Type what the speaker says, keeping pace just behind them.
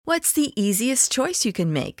What's the easiest choice you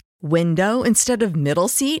can make? Window instead of middle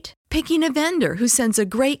seat? Picking a vendor who sends a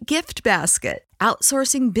great gift basket?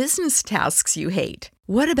 Outsourcing business tasks you hate?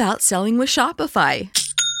 What about selling with Shopify?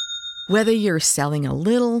 Whether you're selling a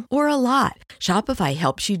little or a lot, Shopify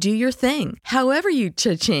helps you do your thing, however you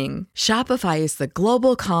cha-ching. Shopify is the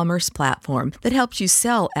global commerce platform that helps you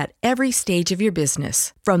sell at every stage of your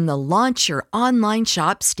business. From the launch your online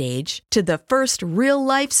shop stage to the first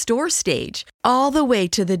real-life store stage, all the way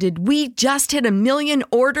to the did we just hit a million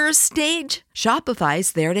orders stage.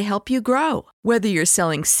 Shopify's there to help you grow. Whether you're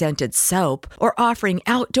selling scented soap or offering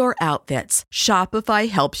outdoor outfits, Shopify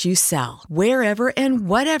helps you sell. Wherever and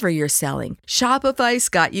whatever you're selling, Shopify's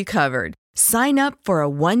got you covered. Sign up for a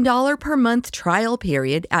 $1 per month trial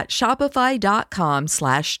period at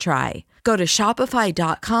shopify.com/try. Go to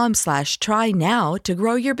shopify.com/try now to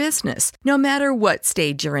grow your business, no matter what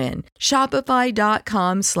stage you're in.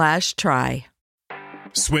 Shopify.com/try.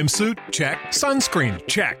 Swimsuit? Check. Sunscreen?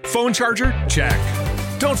 Check. Phone charger? Check.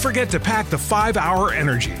 Don't forget to pack the 5-Hour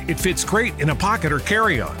Energy. It fits great in a pocket or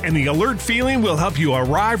carry-on, and the alert feeling will help you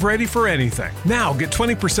arrive ready for anything. Now get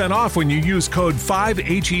 20% off when you use code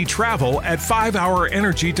 5HETRAVEL at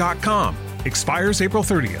 5hourenergy.com. Expires April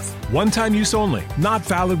 30th. One-time use only. Not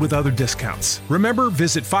valid with other discounts. Remember,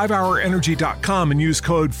 visit 5hourenergy.com and use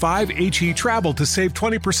code 5HETRAVEL to save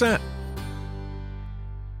 20%.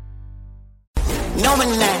 No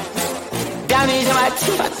man, diamonds in my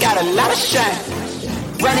teeth, I got a lot of shine.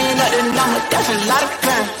 Running up the number, that's a lot of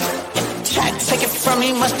crime. Try to take it from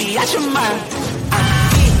me, must be out your mind. I'm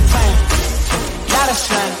big time, lot of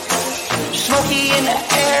slime. Smoky in the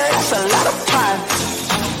air, that's a lot of pine.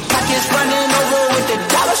 Pockets running over with the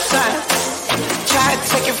dollar sign. Try to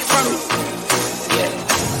take it from me, yeah.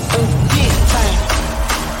 Oh, big time,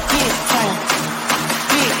 big time,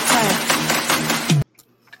 big time.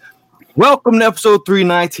 Welcome to episode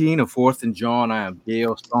 319 of Fourth and John. I am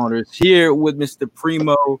Dale Saunders here with Mr.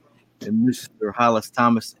 Primo and Mr. Hollis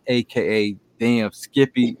Thomas, a.k.a. Damn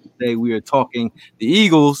Skippy. Today we are talking the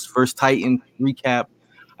Eagles' first Titan recap.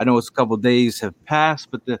 I know it's a couple days have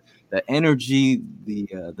passed, but the energy,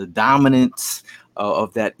 the dominance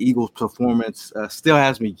of that Eagles performance still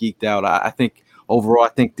has me geeked out. I think overall,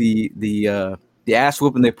 the ass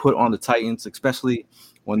whooping they put on the Titans, especially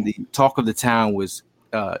when the talk of the town was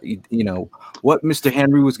what Mr.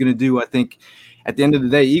 Henry was going to do. I think at the end of the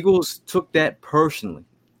day, Eagles took that personally.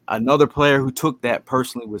 Another player who took that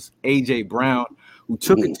personally was A.J. Brown, who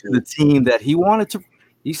took it to the team that he wanted to.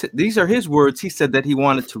 He said, these are his words. He said that he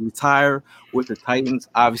wanted to retire with the Titans.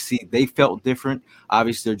 Obviously, they felt different.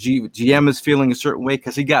 Obviously, their GM is feeling a certain way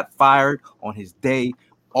because he got fired on his day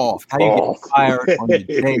off. How do you get fired on your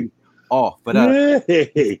day off? But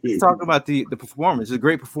talking about the performance, it's a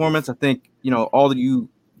great performance. I think all of you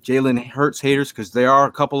Jalen Hurts haters, because there are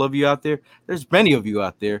a couple of you out there. There's many of you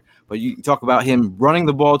out there, but you talk about him running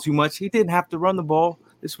the ball too much. He didn't have to run the ball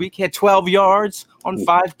this week. He had 12 yards on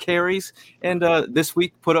 5 carries, and this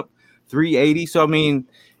week put up 380. So I mean,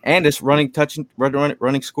 and it's running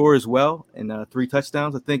score as well, and 3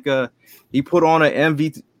 touchdowns. I think he put on an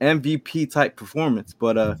MVP type performance.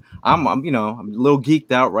 But I'm a little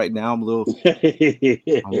geeked out right now. I'm a little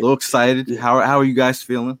excited. How are you guys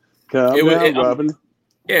feeling? Robin.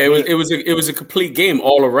 Yeah, it was a complete game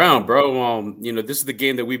all around, bro. This is the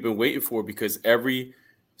game that we've been waiting for because every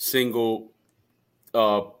single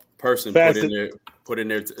person put in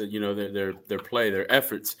their play, their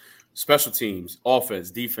efforts, special teams,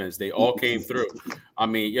 offense, defense, they all came through. I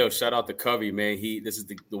mean, shout out to Covey, man. This is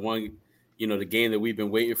the one, the game that we've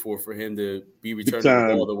been waiting for him to be returning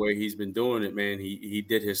the ball the way he's been doing it, man. He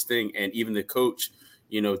did his thing, and even the coach,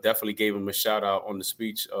 definitely gave him a shout out on the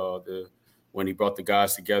speech, when he brought the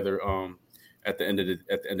guys together at the end of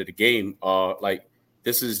the game.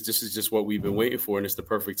 This is just what we've been waiting for, and it's the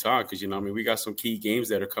perfect time because we got some key games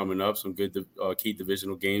that are coming up, some good key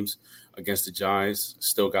divisional games against the Giants.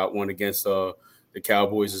 Still got one against the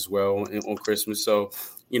Cowboys as well on Christmas. So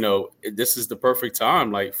this is the perfect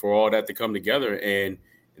time for all that to come together, and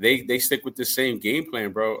they stick with the same game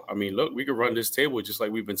plan, bro. I mean, look, we could run this table just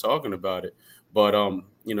like we've been talking about it, but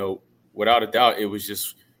without a doubt, it was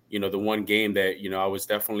just the one game that I was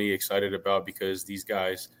definitely excited about because these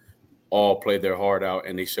guys all played their heart out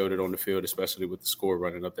and they showed it on the field, especially with the score,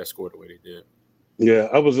 running up that score the way they did. Yeah,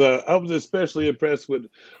 I was especially impressed with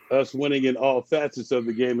us winning in all facets of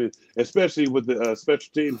the game, and especially with the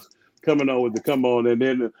special teams coming on with the come on, and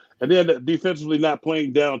then defensively not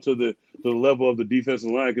playing down to the level of the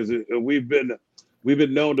defensive line because we've been we've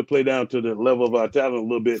been known to play down to the level of our talent a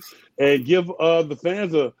little bit and give the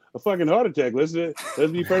fans a fucking heart attack. Let's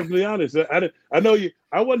be perfectly honest. I know you.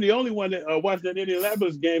 I wasn't the only one that watched that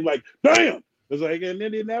Indianapolis game. Like, damn, it's like in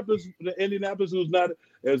Indianapolis, who's not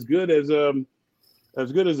as good as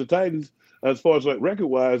the Titans as far as like record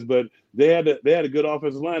wise, but they had a good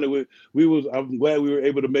offensive line. I'm glad we were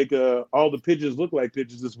able to make all the pitches look like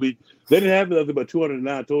pitches this week. They didn't have nothing but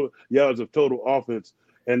 209 total yards of total offense.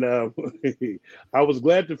 And I was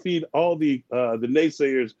glad to feed all the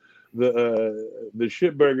naysayers the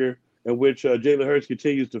shitburger in which Jalen Hurts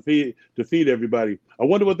continues to feed everybody. I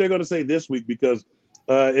wonder what they're going to say this week, because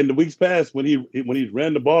in the weeks past when he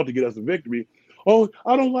ran the ball to get us a victory, oh,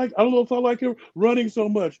 I don't know if I like him running so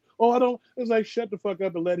much. Oh, I don't. It's like, shut the fuck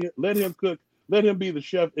up and let him cook. Let him be the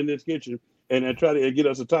chef in this kitchen and try to get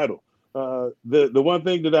us a title. The one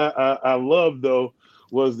thing that I loved though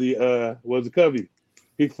was the Covey.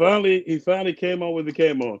 He finally came on when he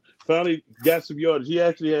came on. Finally got some yards. He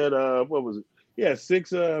actually had what was it? He had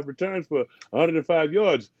 6 returns for 105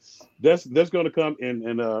 yards. That's going to come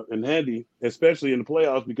in handy, especially in the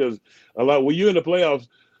playoffs, because when you're in the playoffs,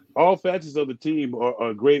 all facets of the team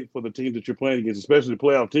are great for the teams that you're playing against, especially the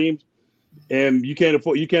playoff teams. And you can't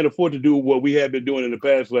afford to do what we have been doing in the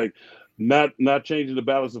past, like not changing the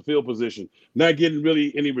balance of field position, not getting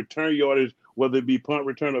really any return yardage, whether it be punt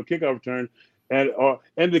return or kickoff return. And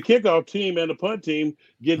the kickoff team and the punt team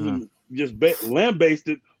getting just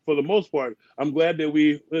lambasted for the most part. I'm glad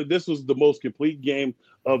that this was the most complete game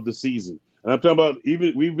of the season. And I'm talking about,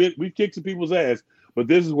 even we've kicked some people's ass, but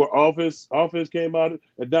this is where offense came out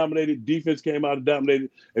and dominated, defense came out and dominated,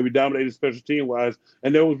 and we dominated special team wise.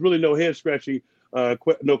 And there was really no head scratching,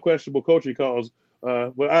 no questionable coaching calls.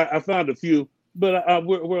 Well, I found a few, but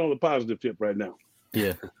we're on the positive tip right now.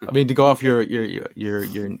 Yeah, I mean, to go off your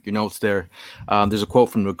notes there, there's a quote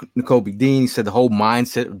from Nakobe Dean. He said the whole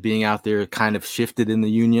mindset of being out there kind of shifted in the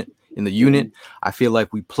unit. I feel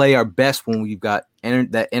like we play our best when we've got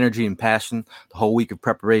that energy and passion. The whole week of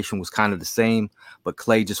preparation was kind of the same, but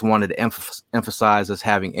Clay just wanted to emphasize us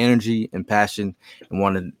having energy and passion, and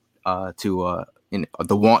wanted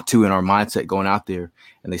the want to in our mindset going out there.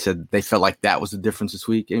 And they said they felt like that was the difference this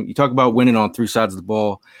week. And you talk about winning on 3 sides of the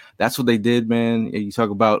ball. That's what they did, man. You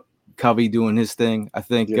talk about Covey doing his thing. I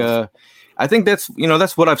think that's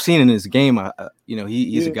what I've seen in his game.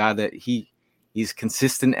 He's a guy that he's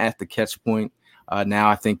consistent at the catch point. Now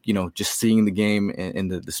I think, just seeing the game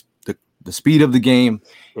and the speed of the game,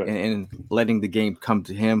 right, and letting the game come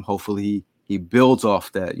to him. Hopefully he builds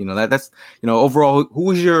off that. That's overall. Who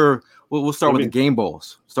was your? We'll start with the game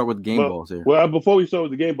balls. Start with the game balls here. Well, before we start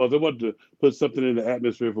with the game balls, I wanted to put something in the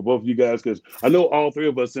atmosphere for both of you guys, because I know all 3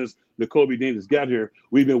 of us, since Nakobe Dean has got here,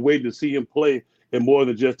 we've been waiting to see him play in more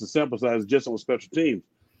than just a sample size, just on special teams.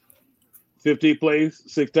 15 plays,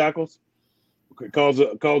 6 tackles, calls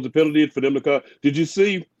the penalty for them to call. Did you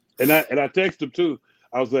see? And I texted him too.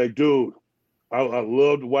 I was like, dude, I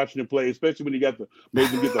loved watching him play, especially when he made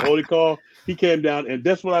him get the holding call. He came down, and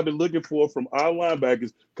that's what I've been looking for from our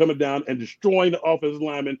linebackers, coming down and destroying the offensive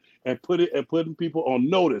linemen and putting people on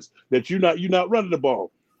notice that you're not running the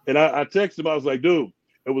ball. And I texted him. I was like, dude,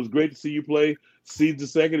 it was great to see you play. Season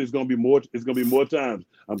second is going to be more. It's going to be more times.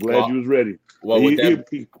 I'm glad you was ready. Well, go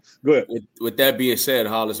ahead. With that being said,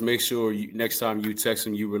 Hollis, make sure next time you text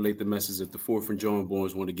him, you relate the message that the 4th and John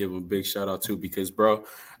Bournes want to give him a big shout out to, because, bro,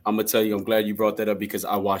 I'm gonna tell you, I'm glad you brought that up, because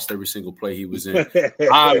I watched every single play he was in.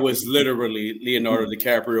 I was literally Leonardo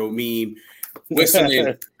DiCaprio meme,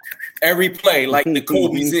 whistling every play like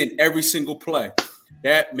Nakobe's in every single play.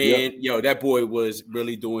 That man, that boy was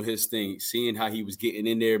really doing his thing, seeing how he was getting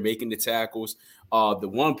in there, making the tackles. The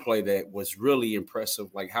one play that was really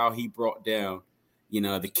impressive, like how he brought down,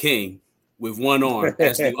 the king with one arm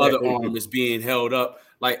as the other arm is being held up.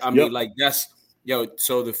 Like, I mean, like that's,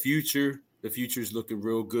 so the future's looking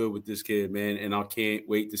real good with this kid, man. And I can't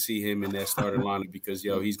wait to see him in that starting lineup, because,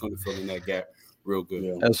 he's going to fill in that gap real good.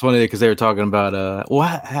 Yeah. That's funny, because they were talking about,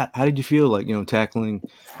 how did you feel like, tackling,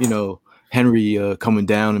 Henry coming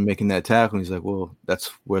down and making that tackle? And he's like, well, that's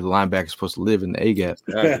where the linebacker's supposed to live, in the A gap.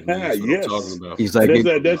 That's what I'm talking about. He's like,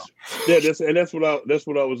 that's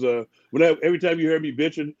what I was. Every time you heard me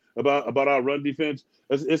bitching about our run defense,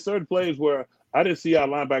 it's certain plays where I didn't see our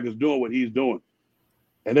linebackers doing what he's doing,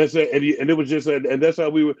 and that's it. And it was just, and that's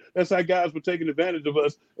how guys were taking advantage of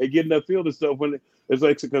us and getting upfield and stuff. When it's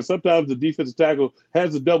like, because sometimes the defensive tackle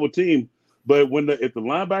has a double team, but if the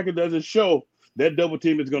linebacker doesn't show, that double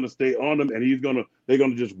team is going to stay on them, and they're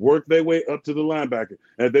going to just work their way up to the linebacker.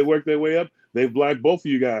 And if they work their way up, they've blocked both of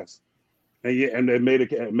you guys, and they made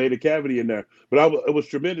a cavity in there. But it was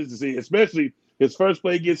tremendous to see, especially His first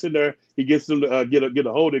play gets in there, he gets him to get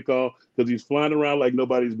a holding call because he's flying around like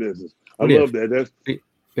nobody's business. I love that.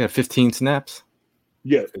 That's 15 snaps.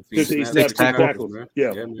 Yeah, 15 snaps, tackles.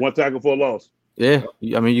 Yeah, one tackle for a loss. Yeah,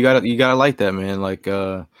 I mean you gotta like that, man. Like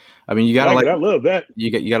I mean you gotta I love that. You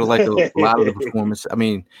gotta like a lot of the performance. I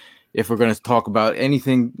mean, if we're gonna talk about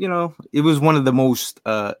anything, it was one of the most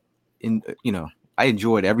I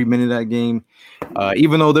enjoyed every minute of that game.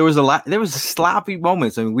 Even though there was sloppy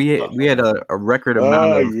moments. I mean, we had a record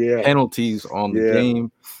amount of penalties on the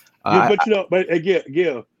game. But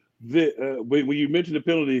again, when you mention the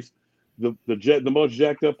penalties, the most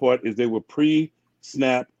jacked up part is they were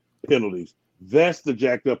pre-snap penalties. That's the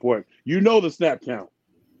jacked up part. The snap count.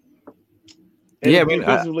 And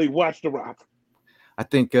defensively, watch the rock. I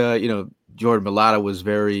think Jordan Mailata was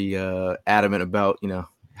very adamant about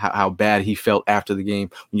how bad he felt after the game.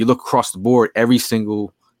 When you look across the board, every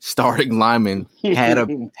single starting lineman had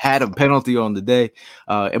a penalty on the day,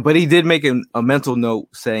 but he did make a mental note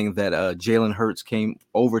saying that Jalen Hurts came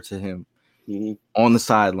over to him on the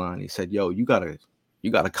sideline. He said, "Yo, you gotta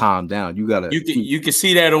calm down. You can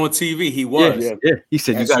see that on TV. He was. Yeah. He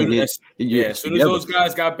said as soon as those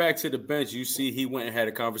guys got back to the bench, you see he went and had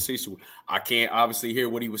a conversation. I can't obviously hear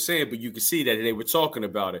what he was saying, but you can see that they were talking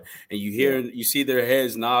about it, and you see their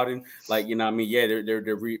heads nodding, like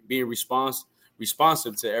they're being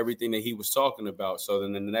responsive to everything that he was talking about. So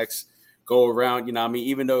then in the next go around,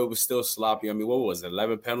 even though it was still sloppy, what was it,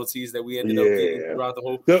 11 penalties that we ended up getting throughout the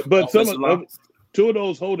whole. But two of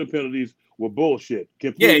those holding penalties were bullshit.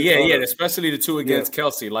 Yeah. Especially the two against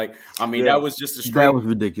Kelsey. That was just a straight. That was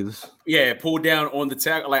ridiculous. Yeah, pull down on the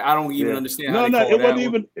tackle. I don't even understand. No, it wasn't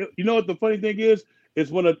even. You know what the funny thing is? It's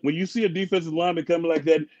when you see a defensive lineman coming like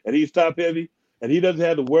that, and he's top heavy, and he doesn't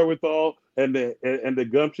have the wherewithal and the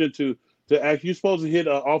gumption to act. You're supposed to hit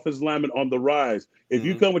an offensive lineman on the rise. If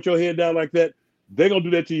you come with your head down like that, they're gonna do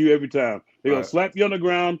that to you every time. They're gonna slap you on the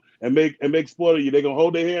ground and make sport of you. They're gonna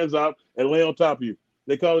hold their hands out and lay on top of you.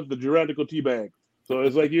 They call it the tyrannical teabag. So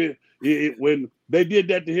it's like when they did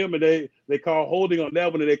that to him, and they call holding on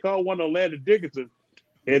that one, and they called one on Landon Dickinson,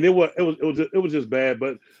 and it was just bad.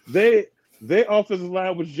 But their offensive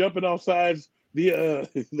line was jumping off sides.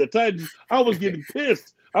 The Titans. I was getting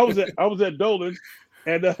pissed. I was at Dolan,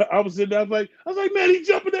 and I was sitting there. I was like, man, he's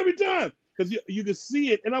jumping every time because you can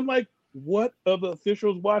see it, and I'm like, what are the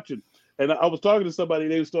officials watching? And I was talking to somebody.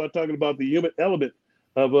 They started talking about the human element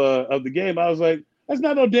of the game. I was like, that's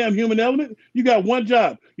not no damn human element. You got one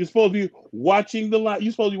job. You're supposed to be watching the line.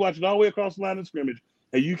 You're supposed to be watching all the way across the line of scrimmage,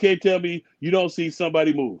 and you can't tell me you don't see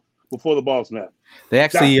somebody move before the ball snap. They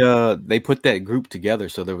actually they put that group together.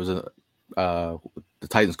 So there was the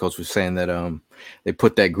Titans coach was saying that they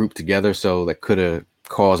put that group together so that could have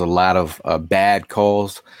caused a lot of bad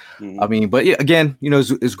calls. Mm-hmm. But yeah, again,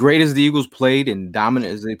 as great as the Eagles played and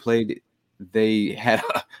dominant as they played, they had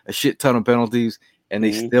a shit ton of penalties. And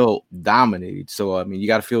they still dominated. So you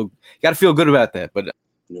got to feel good about that. But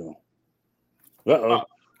yeah, where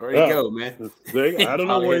you go, man? I don't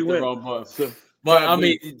know where he went. But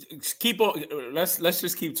keep on. Let's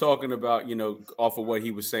just keep talking about off of what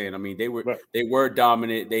he was saying. They were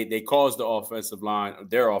dominant. They caused their offensive line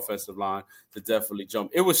to definitely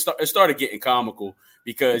jump. It started getting comical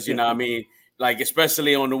because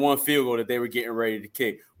especially on the one field goal that they were getting ready to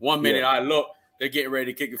kick. 1 minute I look. They're getting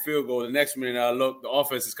ready to kick a field goal. The next minute, I look, the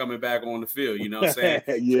offense is coming back on the field. You know what I'm saying?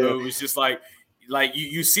 Yeah. So it was just like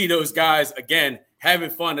you see those guys again having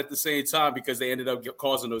fun at the same time because they ended up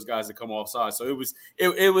causing those guys to come offside. So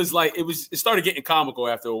it started getting comical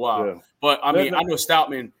after a while. Yeah. But I know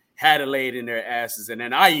Stoutman had it laid in their asses, and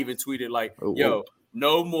then I even tweeted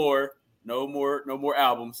no more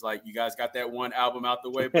albums. Like, you guys got that one album out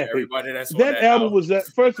the way, but everybody that's on that album was that.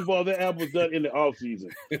 First of all, that album was done in the off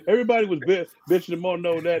season. Everybody was bitching more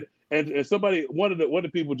know that, and somebody one of the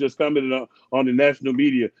people just commented on the national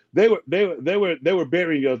media. They were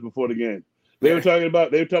burying us before the game. They were talking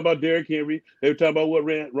about Derrick Henry. They were talking about what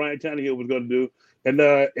Ryan Tannehill was going to do. And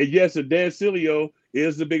yes, Dan Sileo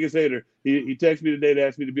is the biggest hater. He texted me today to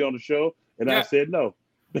ask me to be on the show, and I said no.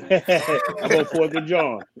 I'm on 4th and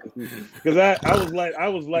John because I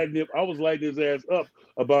was lighting his ass up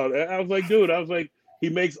about it. I was like, dude, he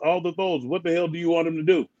makes all the throws. What the hell do you want him to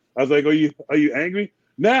do? I was like, are you angry?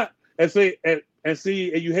 Nah. And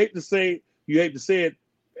you hate to say it,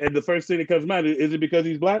 and the first thing that comes to mind is it because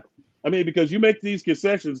he's black? Because you make these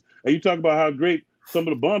concessions and you talk about how great some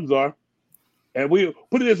of the bums are. And we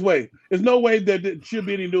put it this way: there's no way that there should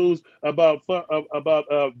be any news about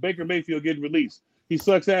Baker Mayfield getting released. He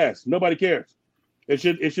sucks ass. Nobody cares. It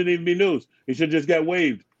shouldn't even be news. He should just got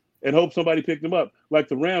waived and hope somebody picked him up. Like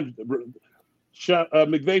the Rams.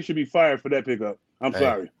 McVay should be fired for that pickup. I'm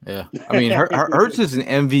sorry. Yeah, I mean, Hurts is an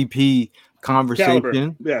MVP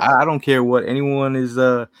conversation. Yeah. I don't care what anyone is.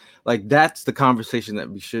 Like that's the conversation that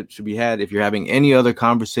we should be had. If you're having any other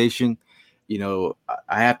conversation, you know,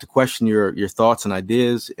 I have to question your thoughts and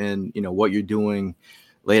ideas, and you know what you're doing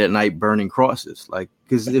late at night burning crosses. Like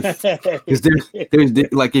because there's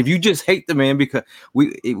like if you just hate the man because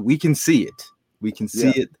we can see it. We can see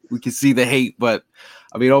it. We can see the hate, but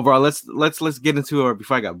I mean, overall, let's get into our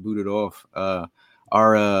before I got booted off.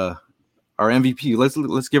 Our MVP.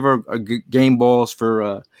 Let's give our game balls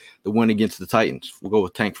for the win against the Titans. We'll go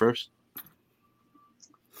with Tank first.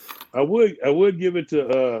 I would give it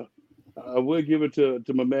to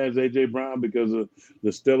my man AJ Brown because of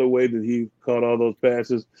the stellar way that he caught all those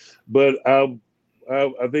passes. But I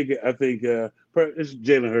think it's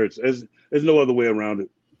Jalen Hurts. There's no other way around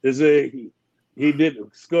it. He did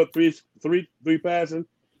score three passing,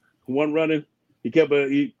 one running. He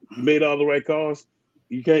made all the right calls.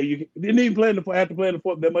 You didn't even have to play in the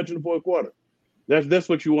fourth that much in the fourth quarter. That's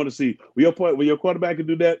what you want to see. When your quarterback can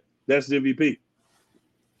do that, that's the MVP.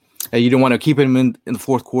 Hey, you don't want to keep him in the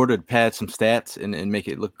fourth quarter to pad some stats and make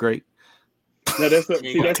it look great. No, that's right. We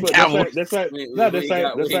ain't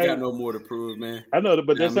got no more to prove, man. I know,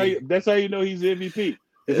 but that's how you know he's the MVP.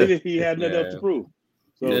 He had nothing else to prove.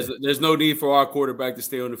 So there's no need for our quarterback to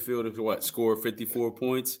stay on the field and score 54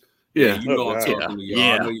 points. Yeah, you know I'm talking to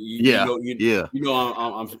y'all. You know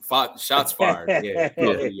I'm shots fired. Yeah.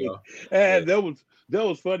 And that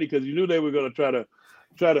was funny because you knew they were going to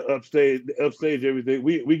try to upstage everything.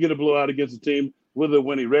 We get a blowout against a team with a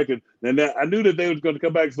winning record, and I knew that they was going to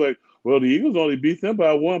come back. It's like, well, the Eagles only beat them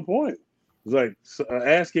by 1 point. It's like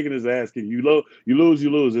ass kicking is ass kicking. You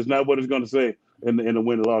lose. It's not what it's going to say in the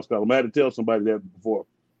win and loss column. I had to tell somebody that before.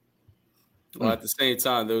 Well, at the same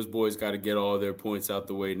time, those boys got to get all their points out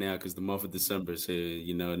the way now because the month of December is here.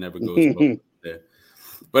 You know, it never goes well there.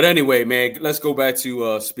 But anyway, man, let's go back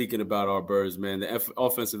to speaking about our Birds, man. The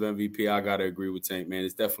offensive MVP, I got to agree with Tank, man.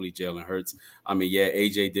 It's definitely Jalen Hurts. I mean, yeah,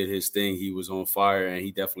 AJ did his thing. He was on fire, and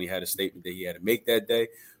he definitely had a statement that he had to make that day.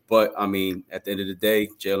 But, I mean, at the end of the day,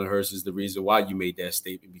 Jalen Hurts is the reason why you made that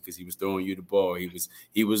statement because he was throwing you the ball.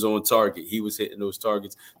 He was on target. He was hitting those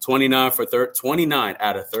targets. 29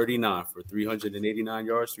 out of 39 for 389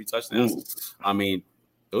 yards, 3 touchdowns. I mean,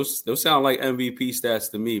 those sound like MVP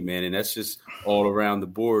stats to me, man. And that's just all around the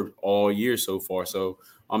board all year so far. So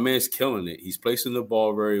our man's killing it. He's placing the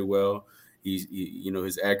ball very well.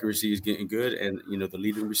 His accuracy is getting good. And, you know, the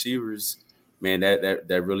leading receivers – man,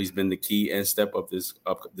 that really's been the key and step up this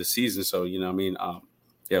season. So, you know what I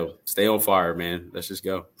mean? Stay on fire, man. Let's just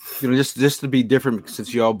go. You know, just to be different,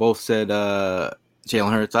 since you all both said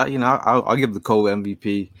Jalen Hurts, I'll give the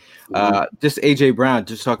co-MVP. Just AJ Brown,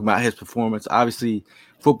 just talking about his performance. Obviously,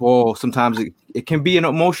 football, sometimes it can be an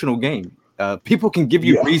emotional game. People can give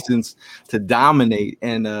you reasons to dominate.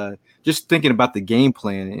 And just thinking about the game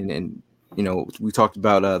plan and you know, we talked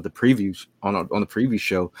about the previews on the previous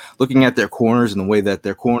show, looking at their corners and the way that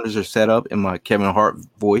their corners are set up in my Kevin Hart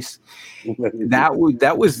voice.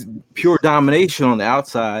 That was pure domination on the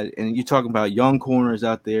outside. And you're talking about young corners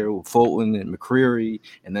out there with Fulton and McCreary,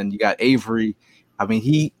 and then you got Avery. I mean,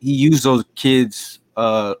 he used those kids.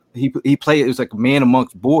 He played. It was like a man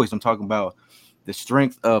amongst boys. I'm talking about the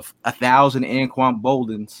strength of 1,000 Anquan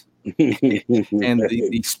Boldens. And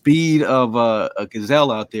the speed of a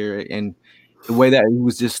gazelle out there, and the way that he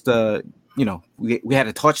was just we had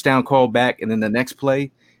a touchdown call back, and then the next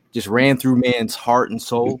play just ran through man's heart and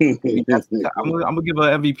soul. I'm gonna give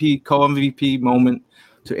an MVP, co-MVP moment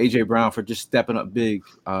to AJ Brown for just stepping up big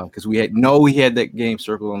because we had that game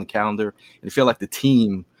circled on the calendar, and I feel like the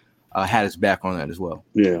team had his back on that as well.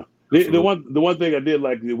 Yeah. The one thing I did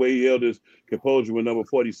like the way he held his composure with number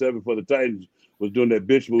 47 for the Titans was doing that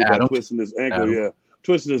bitch move by twisting his ankle.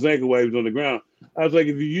 Twisting his ankle while he was on the ground. I was like,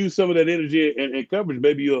 if you use some of that energy and coverage,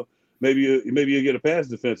 maybe you'll get a pass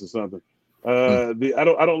defense or something. I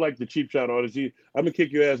don't like the cheap shot artist. I'm gonna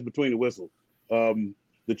kick your ass between the whistle.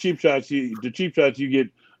 The cheap shots you get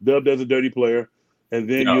dubbed as a dirty player, and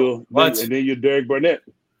then you're Derek Barnett.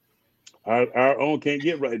 Our own can't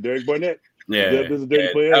get right, Derek Barnett. Yeah, dubbed as a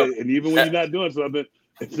dirty player, and even when you're not doing something.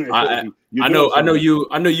 I know you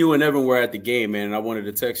and Evan were at the game, man. And I wanted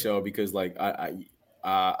to text y'all because like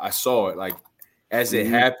I saw it like as it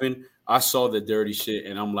happened. I saw the dirty shit,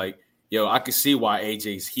 and I'm like, yo, I could see why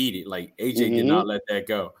AJ's heated. Like AJ did not let that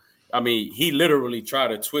go. I mean, he literally tried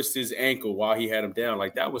to twist his ankle while he had him down.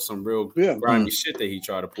 Like that was some real grimy shit that he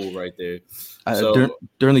tried to pull right there.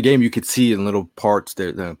 During the game, you could see in little parts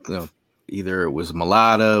that either it was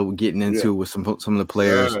Mulata getting into with some of the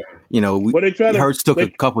players. Hurts took a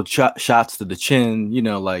couple shots to the chin.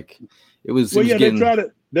 Like it was. Well, they try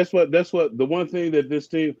to. That's what the one thing that this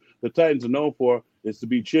team, the Titans, are known for is to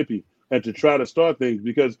be chippy and to try to start things.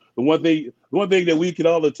 Because the one thing that we can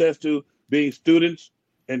all attest to, being students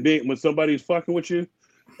and being when somebody's fucking with you,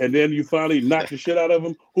 and then you finally knock the shit out of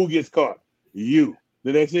them, who gets caught? You.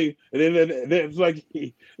 The next thing, and then it's like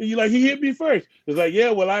he hit me first. It's like, yeah,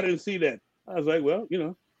 well, I didn't see that. I was like, well,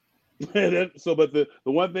 So, but the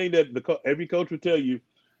one thing that every coach would tell you,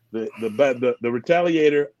 the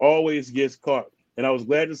retaliator always gets caught, and I was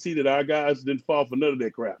glad to see that our guys didn't fall for none of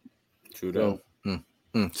that crap. True though.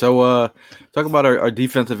 So, talk about our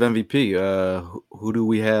defensive MVP. Who do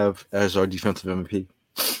we have as our defensive MVP?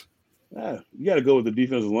 You got to go with the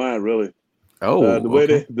defensive line, really. Oh, the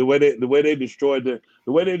way they destroyed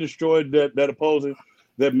that opposing,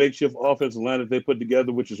 that makeshift offensive line that they put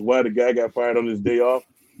together, which is why the guy got fired on his day off.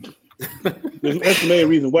 That's the main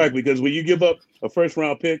reason why. Because when you give up a first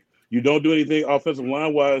round pick, you don't do anything offensive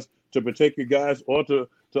line wise to protect your guys or to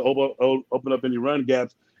open up any run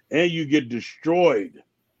gaps, and you get destroyed.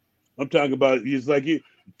 I'm talking about it's like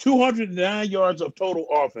 209 yards of total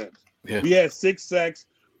offense. Yeah. We had 6 sacks,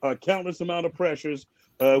 countless amount of pressures.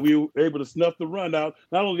 We were able to snuff the run out.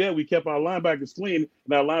 Not only that, we kept our linebackers clean,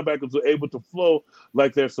 and our linebackers were able to flow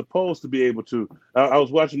like they're supposed to be able to. I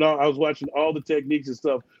was watching all the techniques and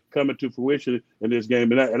stuff coming to fruition in this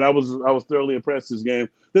game, and I was thoroughly impressed this game.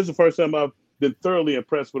 This is the first time I've been thoroughly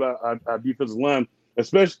impressed with our defensive line,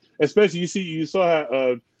 especially you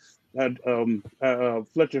saw how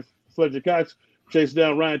Fletcher Cox chased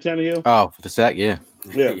down Ryan Tannehill. Oh, for the sack, yeah.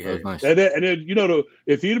 Yeah, that was nice. And then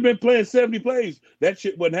if he'd have been playing 70 plays, that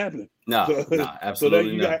shit wasn't happening. No,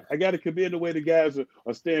 absolutely not. I got to commend the way the guys are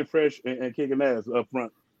staying fresh and kicking ass up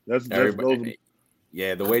front. That's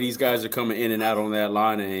yeah, the way these guys are coming in and out on that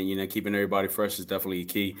line and keeping everybody fresh is definitely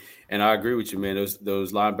key. And I agree with you, man.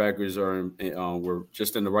 Those linebackers were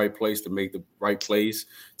just in the right place to make the right plays.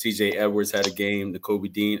 TJ Edwards had a game.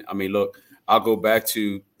 Nakobe Dean. I mean, look, I'll go back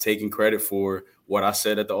to taking credit for what I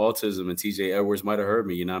said at the autism, and TJ Edwards might have heard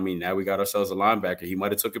me. Now we got ourselves a linebacker. He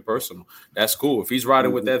might have took it personal. That's cool. If he's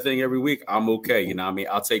riding with that thing every week, I'm okay.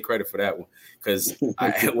 I'll take credit for that one because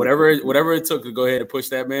whatever it took to go ahead and push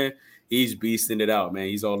that man, he's beasting it out, man.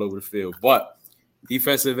 He's all over the field. But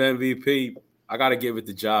defensive MVP, I got to give it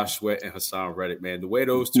to Josh Sweat and Hassan Reddick, man. The way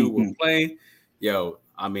those two were playing,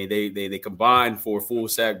 they combined for a full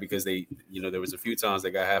sack because there was a few times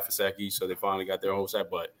they got half a sack each, so they finally got their whole sack.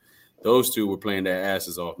 But those two were playing their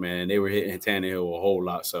asses off, man. They were hitting Tannehill a whole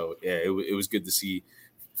lot. So, yeah, it was good to see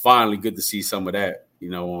 – finally good to see some of that,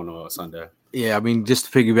 on Sunday. Yeah, I mean, just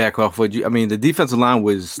to piggyback off what the defensive line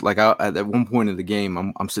was like at one point in the game,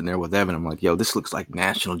 I'm sitting there with Evan. I'm like, yo, this looks like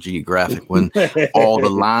National Geographic when all the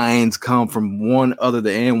lines come from one other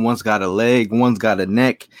the end. One's got a leg, one's got a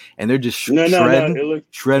neck, and they're just shredding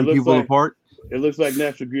people apart. It looks like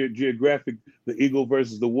National Geographic, the eagle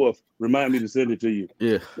versus the wolf. Remind me to send it to you.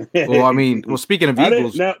 Yeah. Well, speaking of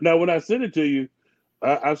eagles. Now, when I send it to you,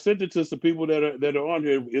 I've sent it to some people that are on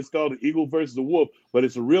here. It's called the Eagle versus the Wolf, but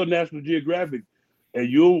it's a real National Geographic, and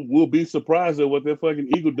you will be surprised at what that fucking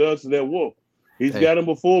eagle does to that wolf. He's got him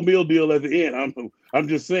a full meal deal at the end. I'm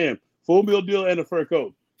just saying, full meal deal and a fur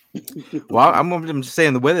coat. Well, I'm just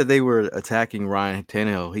saying the way that they were attacking Ryan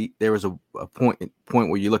Tannehill, there was a point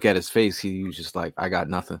where you look at his face, he was just like, I got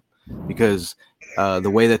nothing, because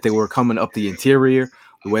the way that they were coming up the interior,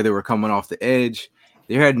 the way they were coming off the edge.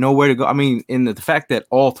 They had nowhere to go. I mean, in the fact that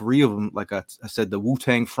all three of them, like I said, the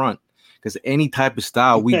Wu-Tang front, because any type of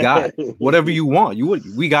style we got, whatever you want,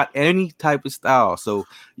 we got any type of style. So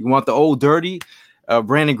you want the old dirty,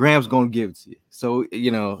 Brandon Graham's going to give it to you. So,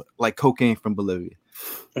 like cocaine from Bolivia.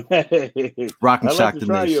 Rock and shock the nation.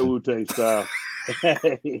 Try your Wu-Tang style.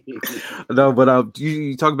 No, but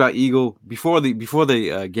you talk about Eagle before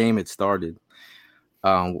the game had started.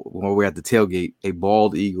 When we were at the tailgate, a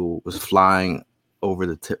bald eagle was flying over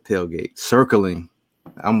the tailgate, circling.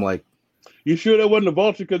 I'm like, you sure that wasn't a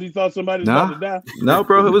vulture because he thought somebody was about to die? No,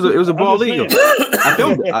 bro, it was a bald eagle. I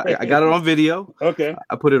filmed it. I got it on video. Okay.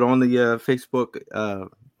 I put it on the Facebook.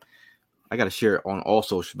 I got to share it on all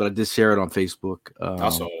social, but I did share it on Facebook. I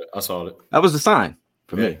saw it. That was the sign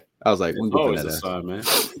for me. I was like, it's always a sign, man.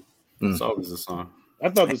 It's always a sign. I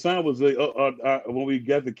thought the sign was when we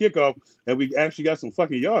got the kickoff and we actually got some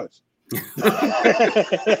fucking yards. Feeling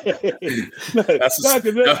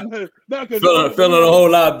a whole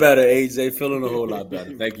lot better, AJ. Feeling a whole lot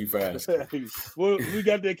better. Thank you for asking. Well, we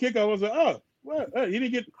got that kickoff. I was like, oh, well, he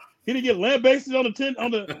didn't get lambasted on the 10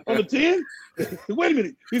 on the 10. Wait a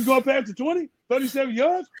minute, he's going past the 20, 37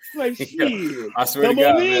 yards. Like shit. I swear to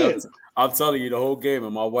God, man. I'm telling you, the whole game,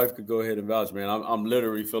 and my wife could go ahead and vouch, man. I'm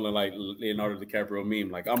literally feeling like Leonardo DiCaprio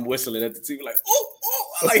meme. Like I'm whistling at the TV, like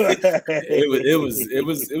like it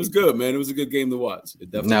was good, man. It was a good game to watch.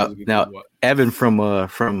 It definitely was a good game to watch. Evan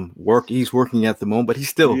from work, he's working at the moment, but he's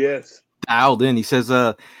still dialed in. He says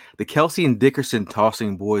the Kelsey and Dickerson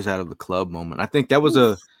tossing boys out of the club moment. I think that was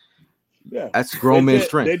that's grown man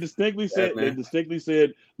strength. They distinctly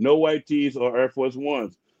said no white tees or Air Force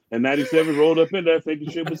Ones. And 97 rolled up in there thinking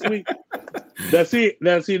shit was sweet. That's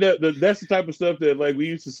the type of stuff that like we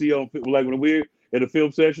used to see on like when we're in a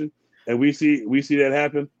film session and we see that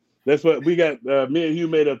happen. That's what we got. Me and Hugh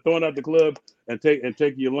made a throwing out the club and take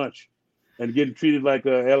your lunch and getting treated like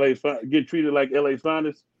LA's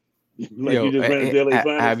finest. Like you just ran into LA's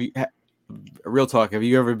finest. Real talk? Have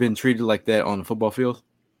you ever been treated like that on the football field?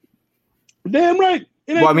 Damn right.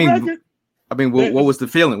 I mean, what was the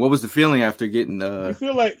feeling? What was the feeling after getting? You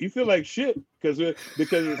feel like shit because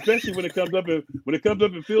especially when it comes up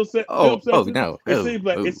in field set.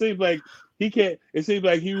 It seems like he can't. It seems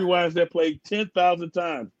like he rewinds that play 10,000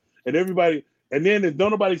 times, and everybody, and then if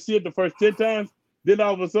don't nobody see it the first 10 times, then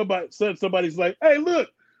all of a sudden somebody's like, "Hey, look!"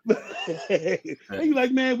 And you're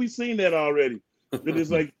like, "Man, we've seen that already." And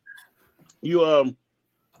it's like you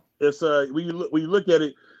it's when you look at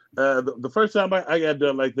it, the first time I got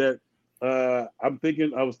done like that. I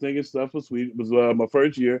was thinking stuff was sweet. It was my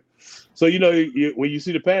first year, so when you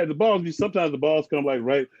see the balls, sometimes the balls come like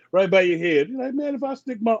right by your head. You're like, man, if I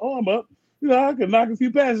stick my arm up, I can knock a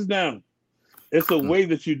few passes down. It's a way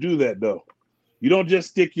that you do that, though. You don't just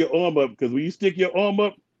stick your arm up because when you stick your arm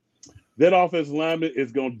up, that offensive lineman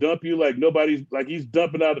is gonna dump you like he's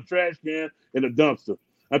dumping out a trash can in a dumpster.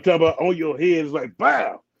 I'm talking about on your head. It's like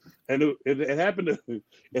bow. And it happened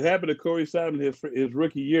to Corey Simon his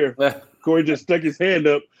rookie year. Corey just stuck his hand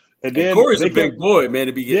up, and then Corey's a big boy, man,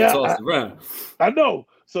 to be getting tossed around. I know.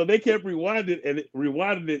 So they kept rewinding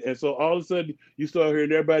it, and so all of a sudden you start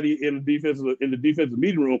hearing everybody in the defensive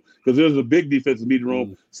meeting room, because there's a big defensive meeting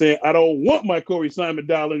room, saying, "I don't want my Corey Simon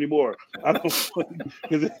doll anymore." I don't.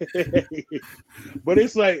 But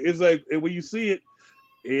it's like when you see it,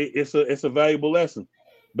 it's a valuable lesson.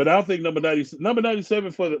 But I don't think number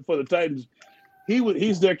 97 for the Titans,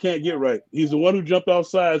 he's their can't get right. He's the one who jumped off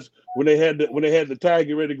sides when they had the tie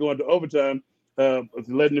get ready to go into overtime,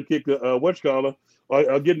 letting them kick the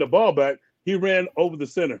or getting the ball back. He ran over the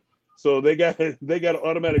center, so they got an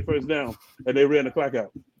automatic first down, and they ran the clock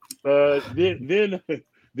out.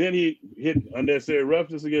 Then he hit unnecessary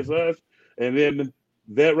roughness against us, and then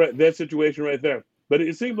that situation right there. But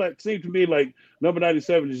it seemed to me like number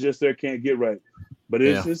 97 is just their can't get right. But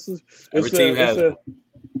every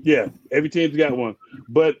team's got one.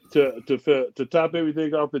 But to top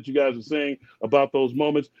everything off that you guys are saying about those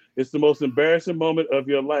moments, it's the most embarrassing moment of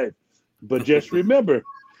your life. But just remember,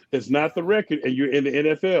 it's not the record, and you're in the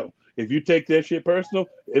NFL. If you take that shit personal,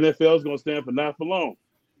 NFL is going to stand for not for long.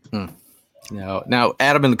 Now,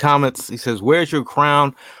 Adam in the comments, he says, "Where's your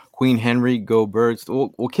crown, Queen Henry? Go Birds."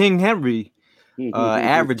 Well, King Henry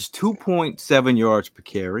averaged 2.7 yards per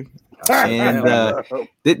carry. And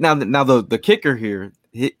now the kicker here,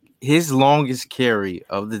 his longest carry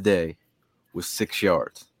of the day was 6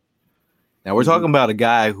 yards. Now we're talking about a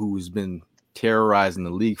guy who's been terrorizing the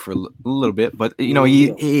league for a little bit, but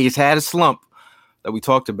he's had a slump that we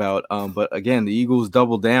talked about. But again, the Eagles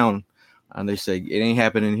doubled down and they say it ain't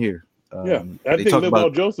happening here. I think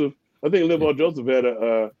Linval Joseph had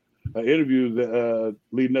an interview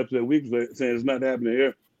leading up to that week saying it's not happening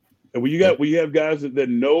here. And when you have guys that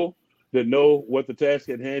know what the task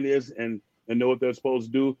at hand is and know what they're supposed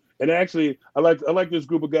to do. And actually, I like this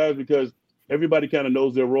group of guys because everybody kind of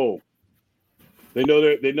knows their role. They know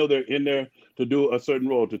they're in there to do a certain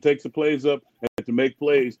role, to take some plays up and to make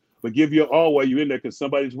plays, but give your all while you're in there because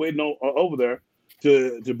somebody's waiting over there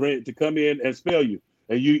to come in and spell you.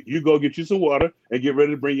 And you go get you some water and get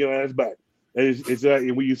ready to bring your ass back. And it's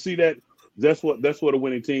when you see that, that's what a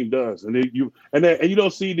winning team does. And you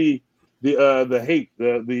don't see the hate,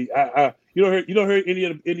 you don't hear any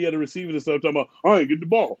of the receivers and stuff talking about, I ain't getting the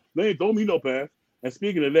ball. They ain't throw me no pass. And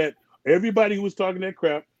speaking of that, everybody who was talking that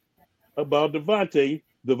crap about Devontae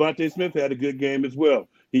Smith had a good game as well.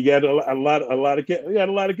 He got a lot of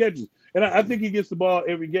catches, and I think he gets the ball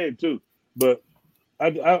every game too. But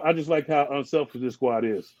I just like how unselfish this squad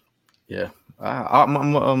is. Yeah, I'm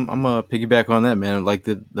gonna piggyback on that, man. Like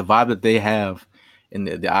the vibe that they have, and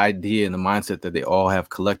the idea and the mindset that they all have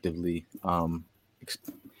collectively.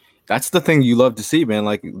 That's the thing you love to see, man.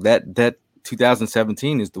 Like that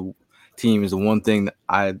 2017 is the one thing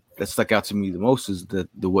that stuck out to me the most is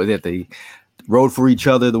the way that rode for each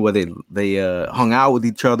other, the way they hung out with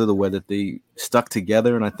each other, the way that they stuck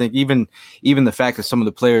together. And I think even the fact that some of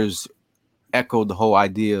the players echoed the whole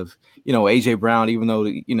idea of, AJ Brown, even though,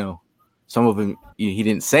 some of him, he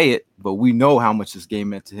didn't say it, but we know how much this game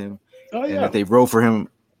meant to him. Oh, yeah. And that they rode for him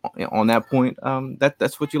on that point.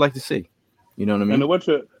 That's what you like to see. You know what I mean? And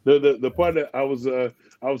the part that I was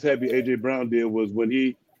happy AJ Brown did was when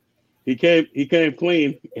he came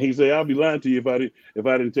clean. And he said, "I'll be lying to you if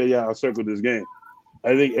I didn't tell you I circled this game."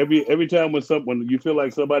 I think every time when you feel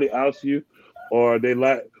like somebody outs you, or they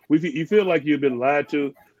lie, you feel like you've been lied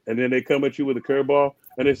to, and then they come at you with a curveball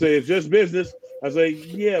and they say it's just business. I say,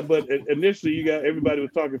 yeah, but initially you got everybody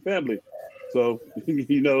was talking family, so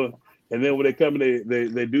And then when they come and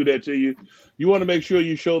they do that to you, you want to make sure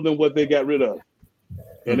you show them what they got rid of.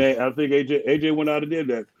 And I think AJ went out and did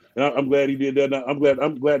that. And I'm glad he did that. Now, I'm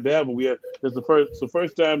glad to have him. It's the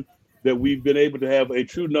first time that we've been able to have a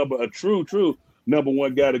true number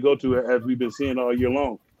one guy to go to, as we've been seeing all year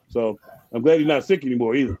long. So I'm glad he's not sick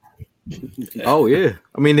anymore either. Oh yeah,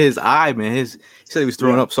 I mean his eye, man. He said he was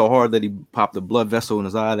throwing up so hard that he popped a blood vessel in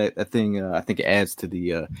his eye. That thing, I think, it adds to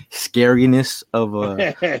the scariness of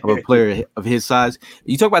a player of his size.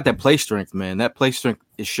 You talk about that play strength, man. That play strength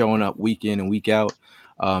is showing up week in and week out.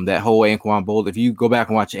 That whole Anquan Boldin. If you go back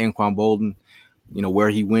and watch Anquan Boldin, where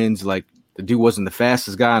he wins, like the dude wasn't the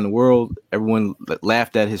fastest guy in the world. Everyone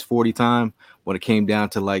laughed at his 40 time when it came down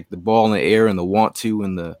to like the ball in the air and the want to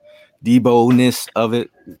and the Debo-ness of it.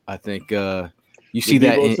 I think you see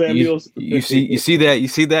that you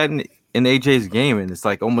see that in AJ's game, and it's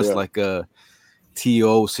like almost like a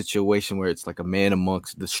TO situation where it's like a man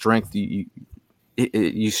amongst the strength. You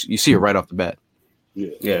see it right off the bat.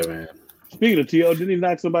 Yeah, man. Speaking of TO, didn't he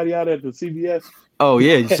knock somebody out at the CBS? Oh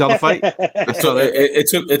yeah, you saw the fight. So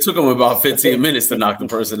it took him about 15 minutes to knock the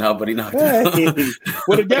person out, but he knocked him out.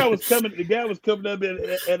 Well, the guy was coming up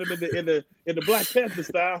at him in the Black Panther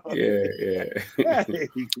style. Yeah.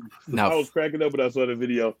 I was cracking up when I saw the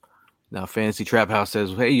video. Now, Fantasy Trap House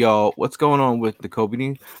says, "Hey y'all, what's going on with Nakobe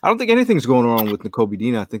Dean? I don't think anything's going on with Nakobe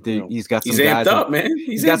Dean. I think he's got some guys amped up, man.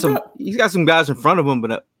 He's got some guys in front of him,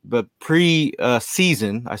 but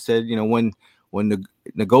pre-season, I said, when the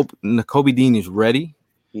Nakobe Dean is ready,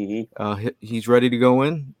 he's ready to go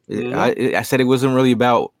in. Mm-hmm. I said it wasn't really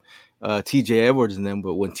about TJ Edwards and them,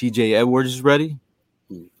 but when TJ Edwards is ready,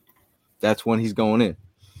 that's when he's going in.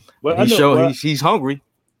 But he's hungry.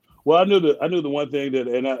 Well, I knew the one thing that,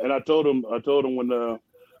 and I told him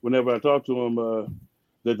whenever I talked to him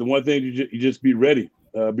that the one thing you just be ready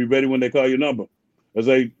when they call your number. It's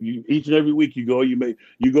like each and every week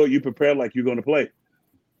you prepare like you're going to play.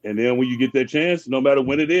 And then when you get that chance, no matter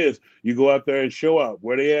when it is, you go out there and show out,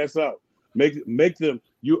 wear their ass out, make them.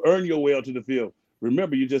 You earn your way onto the field.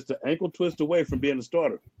 Remember, you're just an ankle twist away from being a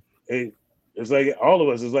starter. And it's like all of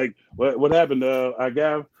us. It's like what happened. Our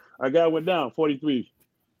guy went down 43.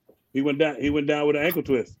 He went down with an ankle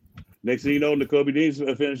twist. Next thing you know, Nakobe Dean's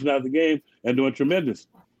finishing out the game and doing tremendous.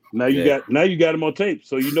 Now you got him on tape,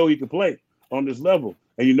 so you know he can play on this level,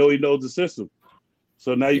 and you know he knows the system.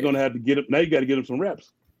 So now you're gonna have to get him. Now you got to get him some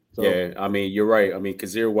reps. So, yeah, I mean, you're right. I mean,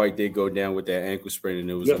 Kazir White did go down with that ankle sprain,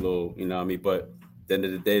 and it was a little, but at the end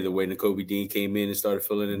of the day, the way Nakobe Dean came in and started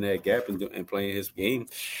filling in that gap and playing his game,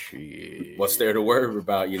 what's there to worry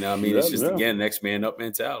about? It's just, again, next man up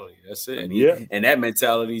mentality. That's it. And that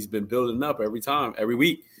mentality's been building up every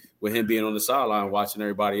week with him being on the sideline watching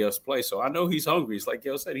everybody else play. So I know he's hungry. It's like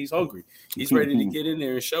Gail said, he's hungry. He's ready to get in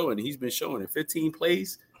there and show it. And he's been showing it. 15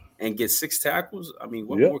 plays and get 6 tackles. I mean,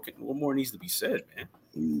 what more needs to be said, man?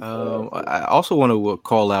 I also want to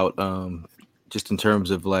call out, just in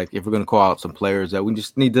terms of like, if we're going to call out some players, that we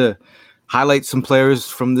just need to highlight some players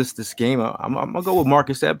from this game. I'm gonna go with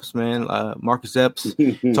Marcus Epps, man. Marcus Epps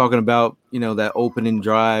talking about that opening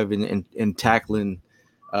drive and tackling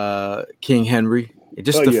King Henry.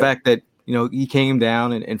 Just the fact that he came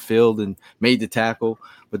down and filled and made the tackle.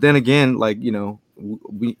 But then again, like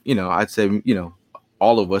we I'd say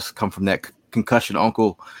all of us come from that concussion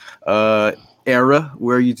uncle era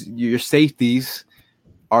where your safeties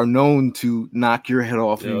are known to knock your head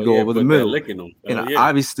off and go over the middle.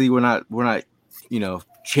 Obviously we're not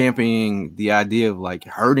championing the idea of like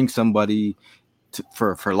hurting somebody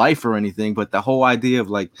for life or anything, but the whole idea of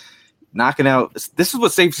like knocking out. This is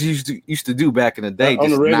what safeties used to do back in the day,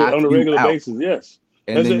 on a regular basis. Yes,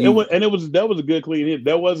 that was a good clean hit.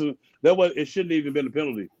 That wasn't. It shouldn't even been a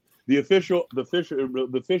penalty. The official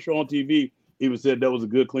on TV even said that was a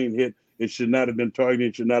good clean hit. It should not have been targeted.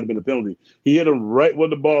 It should not have been a penalty. He hit him right where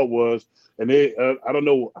the ball was, and I don't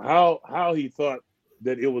know how he thought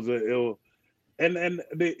that it was as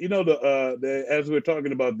we're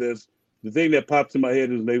talking about this, the thing that pops in my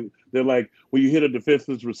head is they're like, when you hit a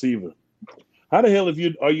defenseless receiver. How the hell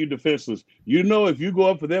are you defenseless? You know, if you go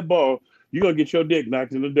up for that ball, you're going to get your dick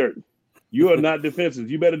knocked in the dirt. You are not defenseless.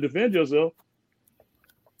 You better defend yourself.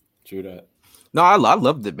 True that. No, I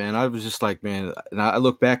loved it, man. I was just like, man, and I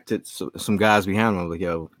look back to some guys behind me. I was like,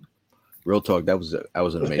 yo, real talk, that was an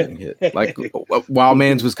amazing hit. Like Wild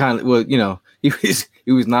Man's was kind of, well, you know, he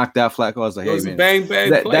was knocked out flat. I was like, hey man, bang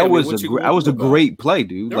bang. That was a great play,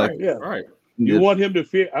 dude. Right, like, yeah, right. You want him to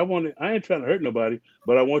fear. I ain't trying to hurt nobody,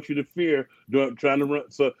 but I want you to fear trying to run.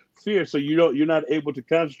 So fear, so you're not able to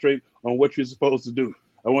concentrate on what you're supposed to do.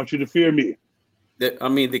 I want you to fear me. I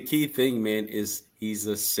mean, the key thing, man, is he's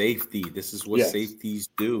a safety. This is what safeties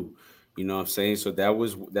do. You know what I'm saying? So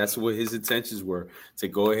that's what his intentions were, to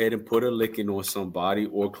go ahead and put a licking on somebody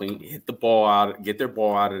or hit the ball out, get their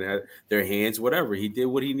ball out of their hands, whatever. He did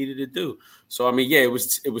what he needed to do. So I mean, yeah, it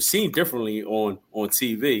was seen differently on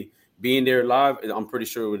TV. Being there live, I'm pretty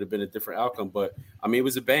sure it would have been a different outcome. But I mean, it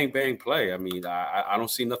was a bang bang play. I mean, I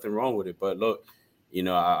don't see nothing wrong with it. But look, you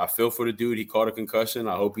know, I feel for the dude. He caught a concussion.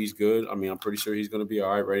 I hope he's good. I mean, I'm pretty sure he's going to be all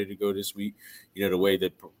right, ready to go this week. You know, the way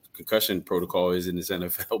that concussion protocol is in this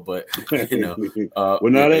NFL. But you know,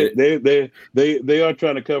 well, now they are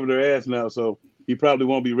trying to cover their ass now, so he probably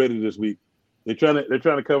won't be ready this week. They're trying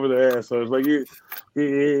to cover their ass. So it's like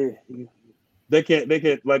they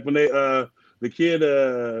can't like when they the kid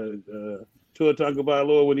Tua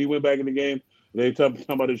Tagovailoa, when he went back in the game, they talking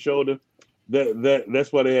about his shoulder.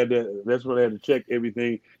 That's why they had to check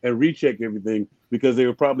everything and recheck everything, because they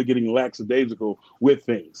were probably getting lackadaisical with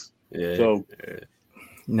things. Yeah. So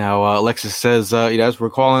now Alexis says, as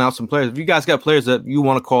we're calling out some players, if you guys got players that you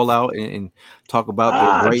want to call out and talk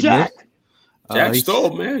about their greatness, Jack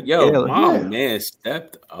Stoll, man, man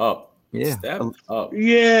stepped up. Yeah, stepped up.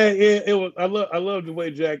 Yeah. It was. I love the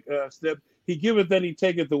way Jack stepped. He giveth and he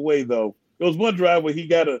taketh away, though. There was one drive where he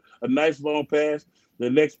got a nice long pass. The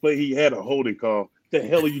next play, he had a holding call. The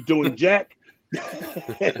hell are you doing, Jack?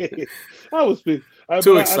 I was too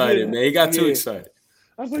excited, man. He got too excited.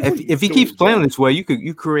 I was like, if he keeps playing this way,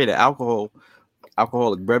 you create an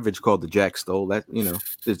alcoholic beverage called the Jack Stoll. That, you know,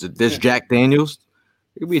 there's Jack Daniels.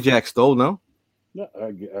 It could be a Jack Stoll, no? No,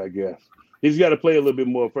 I guess he's got to play a little bit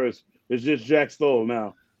more first. It's just Jack Stoll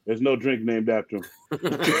now. There's no drink named after him.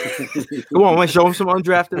 Come on, show him some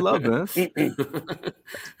undrafted love, man.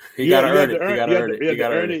 You got to earn it. You got to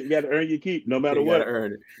earn it. You got to earn your keep, no matter what.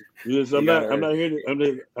 Earn it. Yes, I'm not here.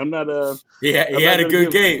 I'm not. He had a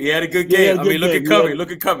good game. He had a good game. I mean, look at Covey.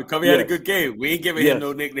 Look at Covey. Covey had a good game. We ain't giving him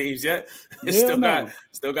no nicknames yet. Still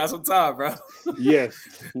got some time, bro. Yes.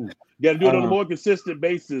 You got to do it on a more consistent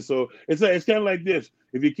basis. So it's kind of like this.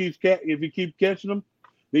 If you keep catching them,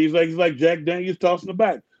 he's like Jack Daniels tossing the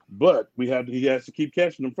back. But he has to keep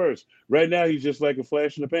catching them first. Right now, he's just like a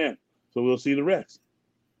flash in the pan. So we'll see the rest.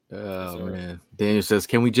 Oh, man. Daniel says,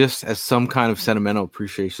 can we just, as some kind of sentimental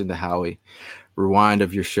appreciation to Howie, rewind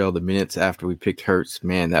of your show the minutes after we picked Hurts?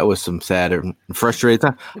 Man, that was some sad and frustrating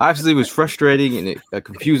time. Obviously, it was frustrating and a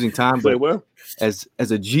confusing time. But as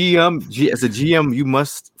a GM, you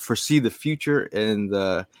must foresee the future,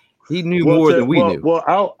 and he knew more than we knew.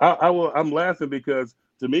 Well, I'm laughing because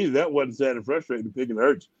to me that wasn't sad and frustrating picking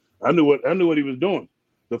Hurts. I knew what he was doing.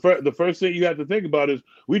 The first thing you have to think about is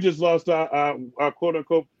we just lost our quote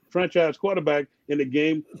unquote franchise quarterback in a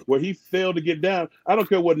game where he failed to get down. I don't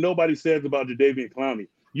care what nobody says about Jadeveon Clowney.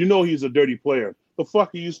 You know he's a dirty player. The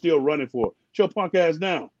fuck are you still running for? Shut your punk ass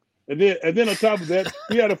down. And then on top of that,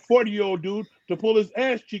 we had a 40-year-old dude to pull his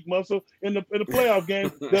ass cheek muscle in the playoff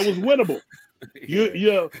game that was winnable.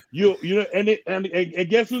 And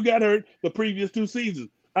guess who got hurt the previous 2 seasons?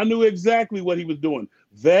 I knew exactly what he was doing.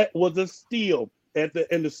 That was a steal in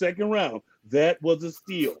the second round. That was a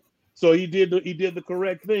steal. So he did the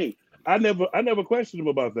correct thing. I never questioned him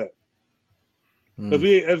about that. Because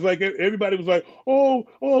it's like everybody was like, oh,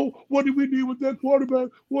 what do we need with that quarterback?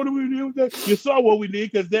 What do we need with that? You saw what we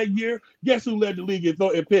need, because that year, guess who led the league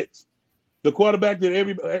in picks? The quarterback that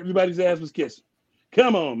everybody's ass was kissing.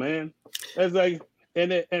 Come on, man. It's like,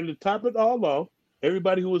 and to top it all off,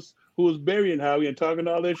 everybody who was burying Howie and talking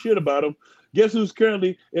all that shit about him, guess who's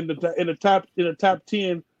currently in the top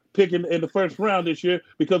 10 picking in the first round this year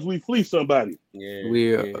because we fleeced somebody.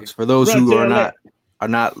 Yeah. For those who are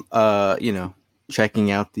not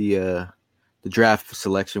checking out the draft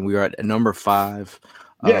selection, we are at number 5.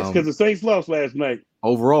 Yes, because the Saints lost last night.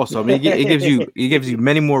 Overall, so I mean, it gives you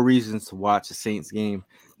many more reasons to watch the Saints game.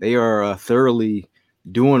 They are thoroughly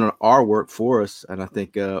doing our work for us, and I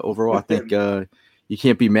think overall, you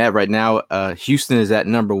can't be mad right now. Houston is at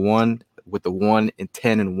number 1 with the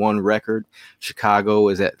 1-10-1 record. Chicago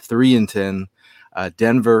is at 3-10.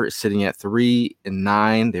 Denver is sitting at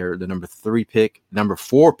 3-9. They're the number 3 pick. Number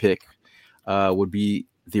 4 pick would be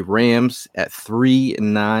the Rams at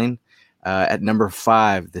 3-9. At number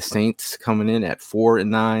 5, the Saints coming in at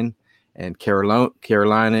 4-9, and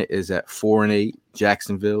Carolina is at 4-8.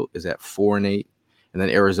 Jacksonville is at 4-8, and then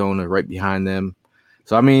Arizona right behind them.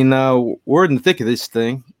 So I mean, we're in the thick of this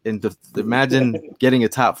thing, and imagine getting a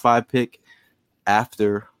top 5 pick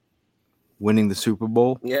after winning the Super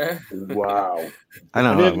Bowl. Yeah. Wow. I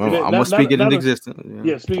don't know. I'm gonna speak it into existence.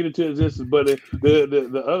 Yeah, speaking it into existence. But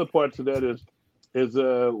the other part to that is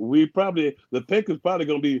we probably the pick is probably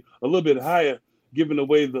going to be a little bit higher given the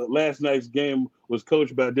way the last night's game was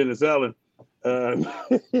coached by Dennis Allen. That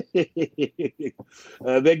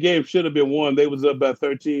game should have been won. They was up by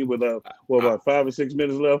 13 with about 5 or 6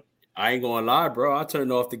 minutes left. I ain't gonna lie, bro. I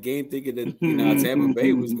turned off the game thinking that Tampa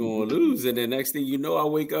Bay was gonna lose, and the next thing you know, I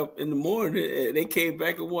wake up in the morning and they came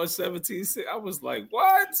back and won 17-6. I was like,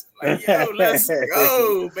 "What? Like, yo, let's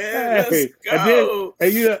go, man, let's go!"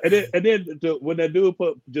 And then when that dude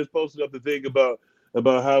just posted up the thing about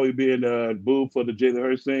how he being booed for the Jalen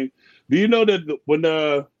Hurts thing, do you know that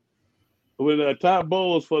when Todd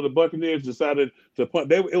Bowles for the Buccaneers decided to punt,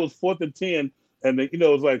 it was 4th and 10, and it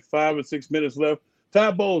was like 5 or 6 minutes left.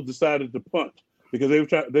 Todd Bowles decided to punt because they were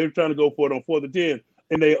trying to go for it on 4th and 10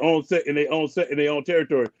 in their own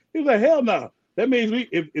territory. He was like, hell no. That means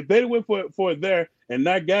if they went for it there and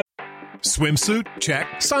not got it. Swimsuit? Check.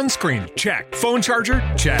 Sunscreen? Check. Phone charger?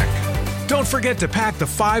 Check. Don't forget to pack the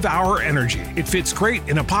 5-Hour Energy. It fits great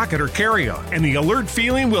in a pocket or carry-on, and the alert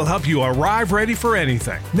feeling will help you arrive ready for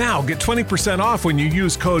anything. Now get 20% off when you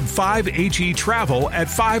use code 5HETRAVEL at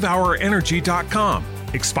 5hourenergy.com.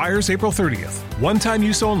 Expires April 30th. One-time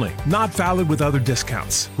use only. Not valid with other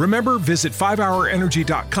discounts. Remember, visit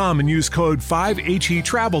 5hourenergy.com and use code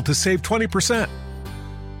 5HETRAVEL to save 20%.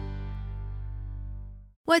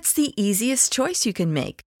 What's the easiest choice you can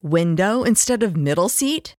make? Window instead of middle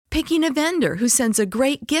seat? Picking a vendor who sends a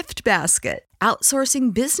great gift basket?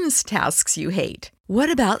 Outsourcing business tasks you hate?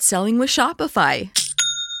 What about selling with Shopify?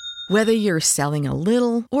 Whether you're selling a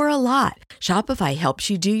little or a lot, Shopify helps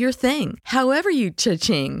you do your thing, however you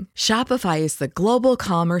cha-ching. Shopify is the global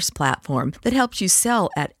commerce platform that helps you sell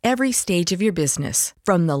at every stage of your business.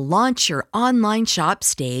 From the launch your online shop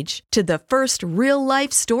stage to the first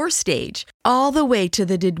real-life store stage, all the way to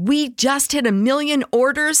the did we just hit 1 million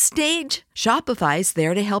orders stage. Shopify's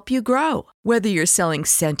there to help you grow. Whether you're selling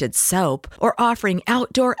scented soap or offering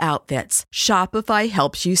outdoor outfits, Shopify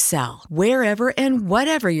helps you sell. Wherever and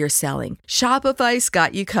whatever you're selling, Shopify's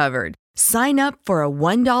got you covered. Sign up for a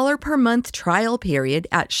 $1 per month trial period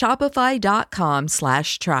at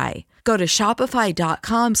shopify.com/try. Go to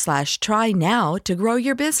shopify.com/try now to grow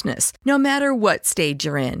your business, no matter what stage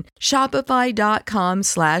you're in.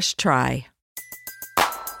 Shopify.com/try.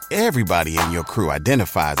 Everybody in your crew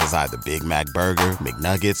identifies as either Big Mac Burger,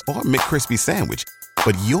 McNuggets, or McCrispy Sandwich.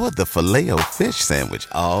 But you're the Filet-O-Fish Sandwich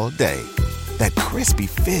all day. That crispy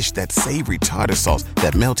fish, that savory tartar sauce,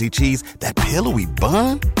 that melty cheese, that pillowy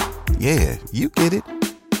bun. Yeah, you get it.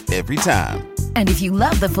 Every time. And if you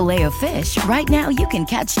love the Filet-O-Fish, right now you can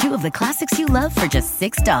catch 2 of the classics you love for just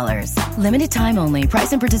 $6. Limited time only.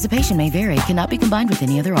 Price and participation may vary. Cannot be combined with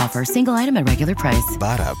any other offer. Single item at regular price.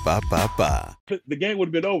 Ba-da-ba-ba-ba. The game would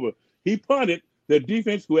have been over. He punted. Their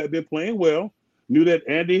defense, who had been playing well, knew that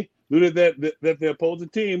the opposing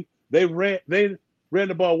team, they ran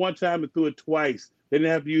the ball one time and threw it twice. They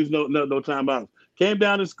didn't have to use no timeouts. Came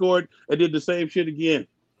down and scored and did the same shit again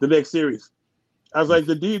the next series. I was like,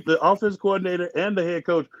 the offense coordinator and the head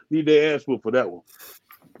coach need their ass whooped for that one.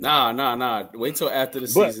 Nah. Wait till after the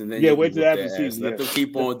season. Then wait till after the season. Let them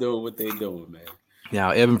keep on doing what they're doing, man.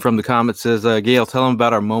 Now, Evan from the comments says, Gail, tell them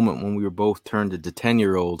about our moment when we were both turned into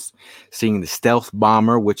 10-year-olds seeing the stealth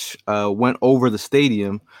bomber, which went over the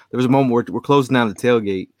stadium. There was a moment where we're closing down the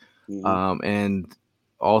tailgate, and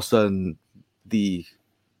all of a sudden the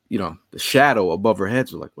shadow above our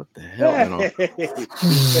heads was like, what the hell?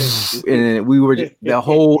 And we were just,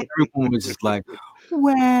 everyone was just like,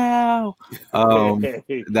 wow. When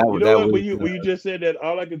you just said that,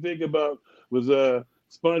 all I could think about was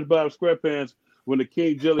SpongeBob SquarePants when the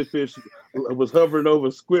king jellyfish was hovering over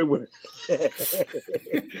Squidward.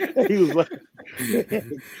 He was like,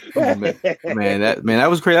 that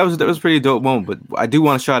was crazy. That was a pretty dope moment. But I do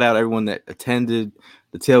want to shout out everyone that attended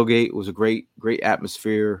the tailgate. It was a great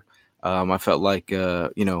atmosphere. I felt like I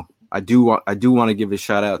do want to give a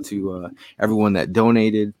shout out to everyone that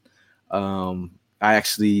donated. I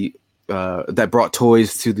actually that brought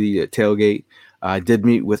toys to the tailgate. I did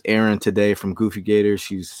meet with Erin today from Goofy Gators.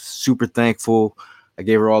 She's super thankful I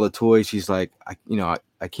gave her all the toys. She's like,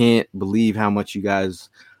 I can't believe how much you guys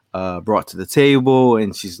brought to the table.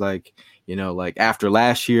 And she's like, like after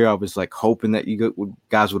last year, I was like hoping that you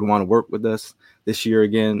guys would want to work with us this year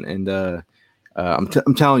again. And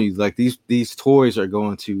I'm telling you, like these toys are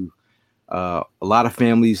going to a lot of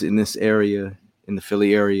families in this area, in the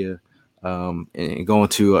Philly area, and going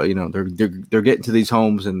to they're getting to these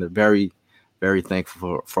homes, and they're very, very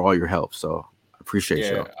thankful for all your help. So I appreciate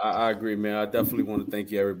you. I agree, man. I definitely want to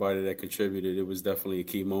thank you, everybody that contributed. It was definitely a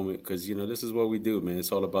key moment because this is what we do, man.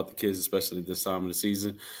 It's all about the kids, especially this time of the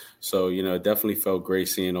season. So it definitely felt great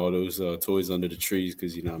seeing all those toys under the trees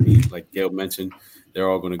because like Gail mentioned, they're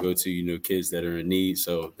all going to go to kids that are in need.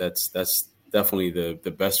 So that's definitely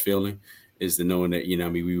the best feeling. Is the knowing that,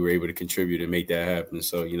 we were able to contribute and make that happen.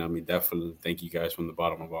 So, definitely thank you guys from the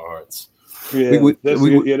bottom of our hearts. Yeah,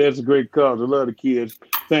 that's a great cause. I love the kids.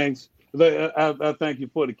 Thanks. I thank you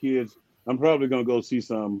for the kids. I'm probably going to go see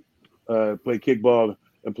some, play kickball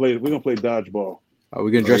and we're going to play dodgeball. Are we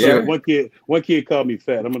going to dress up? One kid called me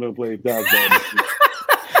fat. I'm going to play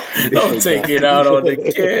dodgeball. Don't take it out on the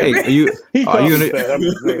kid. Hey,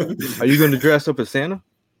 are you going to dress up as Santa?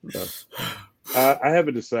 No. I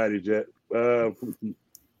haven't decided yet. I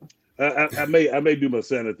may do my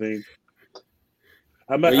Santa thing.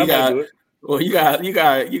 I might do it. Well, you got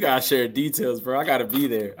share details, bro. I gotta be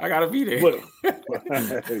there. I may do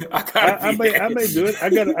it. I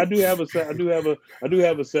do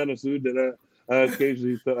have a Santa suit that I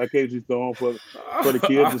occasionally throw on for the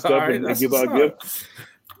kids and stuff, right, and give out gifts.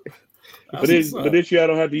 But this year I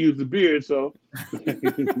don't have to use the beard, so.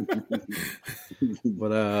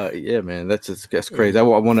 But yeah, man, that's crazy.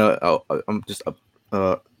 I'm just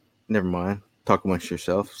never mind. Talk amongst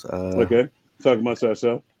yourselves. Okay, talk amongst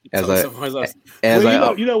ourselves. We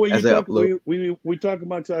talk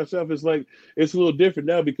amongst ourselves. It's like it's a little different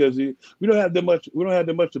now because we don't have that much. We don't have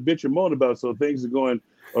that much to bitch and moan about. So things are going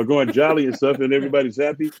jolly and stuff, and everybody's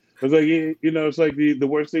happy. It's like it's like the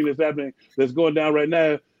worst thing that's happening that's going down right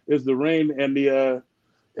now is the rain and the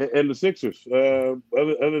Sixers. Other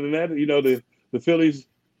than that, the Phillies,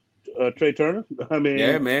 Trey Turner. I mean,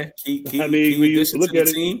 yeah, man. Key we look at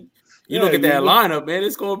the team. Look at that lineup, man.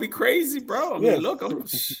 It's gonna be crazy, bro. I mean, look, I'm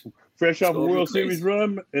fresh off a World Series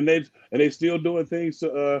run, and they still doing things.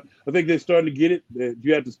 I think they're starting to get it. That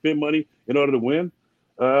you have to spend money in order to win,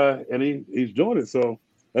 and he's doing it. So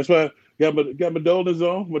that's why I got my Dolan's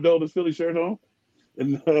on, my Dolan's Philly shirt on,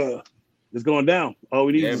 and it's going down. All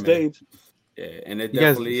we need is a stage. Yeah, and it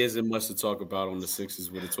definitely isn't much to talk about on the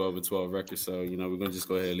Sixers with a 12-12 record. So we're gonna just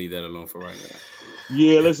go ahead and leave that alone for right now.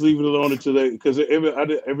 Yeah, let's leave it alone until because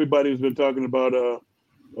everybody's been talking about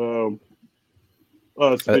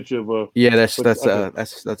it's a picture of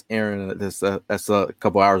that's Aaron. That's a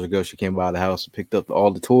couple hours ago. She came by the house and picked up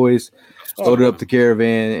all the toys, loaded up the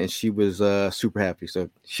caravan, and she was super happy. So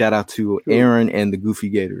shout out to Aaron and the Goofy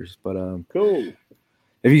Gators. But cool.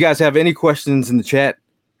 If you guys have any questions in the chat,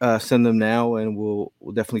 send them now, and we'll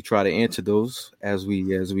definitely try to answer those as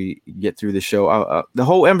we get through the show. The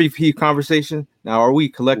whole MVP conversation. Now, are we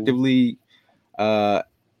collectively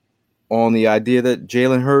on the idea that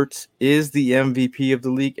Jalen Hurts is the MVP of the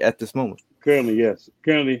league at this moment? Currently, yes.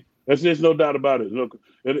 Currently, there's no doubt about it. Look,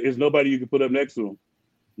 there's nobody you can put up next to him.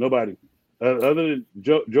 Nobody, other than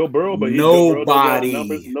Joe Burrow. But nobody.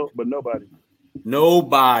 Nobody.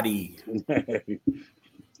 Nobody.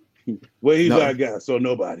 Well, he's our guy, so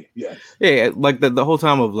nobody. Yes. Yeah, like the whole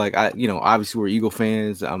time of like obviously we're Eagle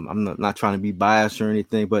fans. I'm not trying to be biased or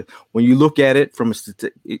anything, but when you look at it from a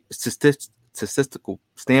statistical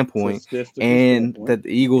standpoint, that the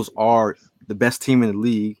Eagles are the best team in the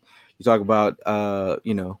league. You talk about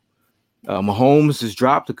Mahomes has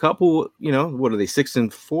dropped a couple. What are they,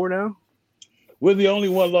 6-4 now? We're the only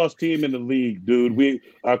one-loss team in the league, dude.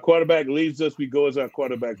 Our quarterback leads us. We go as our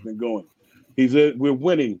quarterback's been going. We're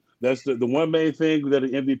winning. That's the one main thing that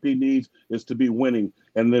an MVP needs is to be winning,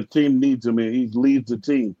 and the team needs him, and he leads the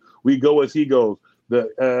team. We go as he goes.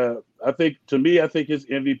 I think his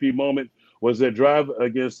MVP moment was that drive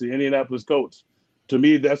against the Indianapolis Colts. To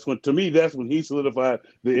me, that's when he solidified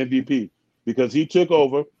the MVP because he took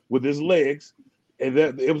over with his legs, and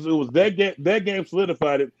that game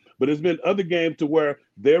solidified it. But there's been other games to where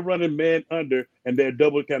they're running man under and they're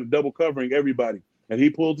double covering everybody. And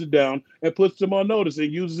he pulls it down and puts them on notice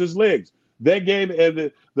and uses his legs. That game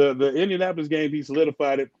and the Indianapolis game, he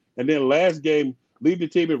solidified it. And then last game, lead the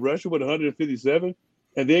team in rushing with 157.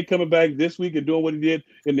 And then coming back this week and doing what he did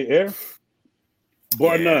in the air,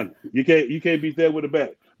 bar none. You can't beat that with a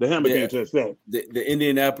bat. The hammer can't touch that. The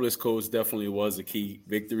Indianapolis Colts definitely was a key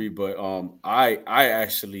victory, but I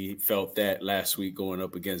actually felt that last week going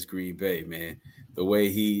up against Green Bay, man. the way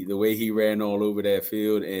he ran all over that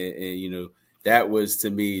field, and that was to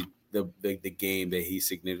me the game that he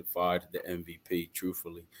signified the MVP,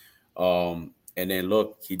 truthfully. And then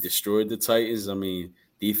look, he destroyed the Titans. I mean,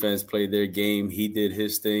 defense played their game. He did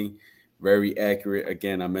his thing. Very accurate.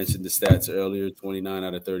 Again, I mentioned the stats earlier, 29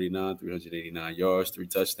 out of 39, 389 yards, 3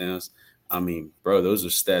 touchdowns. I mean, bro, those are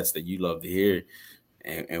stats that you love to hear.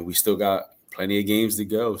 And we still got plenty of games to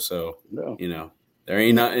go. So, there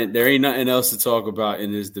ain't nothing else to talk about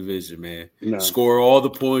in this division, man. No. Score all the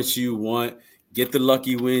points you want. Get the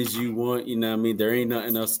lucky wins you want. You know what I mean? There ain't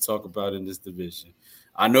nothing else to talk about in this division.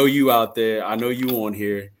 I know you out there. I know you on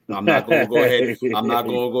here. I'm not going to go ahead. I'm not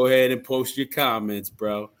going to go ahead and post your comments,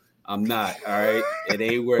 bro. I'm not. All right. It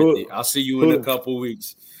ain't worth it. I'll see you in a couple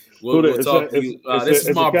weeks. We'll talk to you. This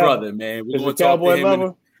is my brother, man. We're going to talk to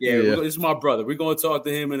him. This is my brother. We're going to talk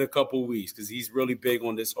to him in a couple weeks because he's really big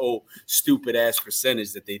on this whole stupid-ass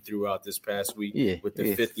percentage that they threw out this past week with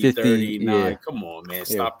the 50, 39. Yeah. Come on, man.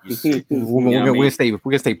 Stop your shit. We're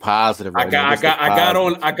gonna stay positive. Right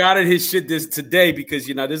I got in his shit today because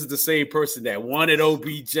this is the same person that wanted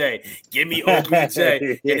OBJ. Give me OBJ.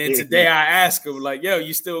 And then today I asked him, like, yo,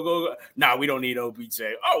 you still go? Nah, we don't need OBJ.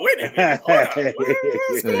 Oh, wait a minute. Hold on.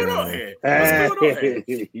 What's going on here?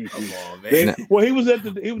 Come on, man. Well, he was at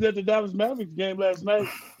the Dallas Mavericks game last night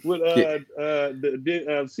with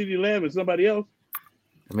CeeDee Lamb and somebody else.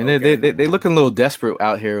 I mean, they looking a little desperate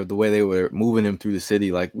out here the way they were moving him through the city.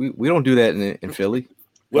 Like we don't do that in Philly.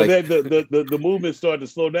 Well, the movement started to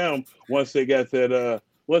slow down once they got that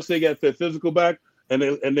physical back, and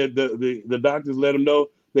the doctors let him know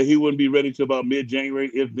that he wouldn't be ready till about mid-January.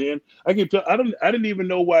 If then, I didn't even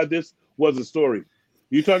know why this was a story.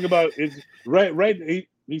 You talking about it's right.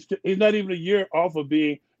 He's not even a year off of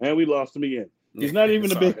being, and we lost him again. He's not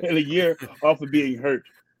even a year off of being hurt.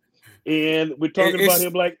 And we're talking about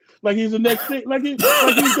him like he's the next thing, like he's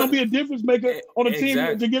gonna be a difference maker on a team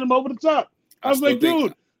to get him over the top. I was like,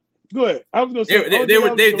 dude, go ahead. I was gonna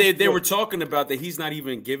say they were talking about that he's not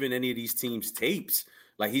even giving any of these teams tapes.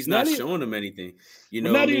 Like he's not showing them anything.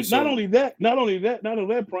 Not only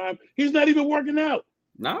that, Prime, he's not even working out.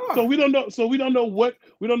 No. So we don't know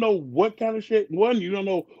what kind of shape. You don't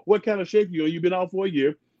know what kind of shape you're in. You've been out for a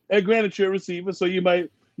year. And granted, you're a receiver, so you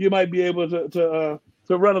might be able to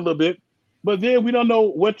run a little bit. But then we don't know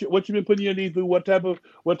what you've been putting your knee through, what type of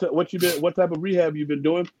rehab you've been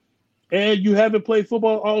doing, and you haven't played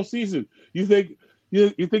football all season. You think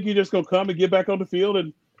you're just gonna come and get back on the field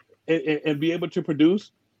and be able to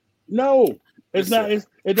produce? No. It doesn't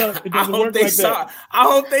work like that. I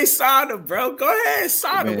hope they sign him, bro. Go ahead,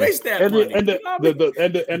 sign him. Waste that money. And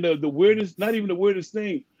the weirdest, not even the weirdest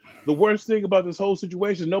thing, the worst thing about this whole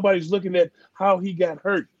situation, nobody's looking at how he got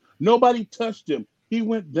hurt. Nobody touched him. He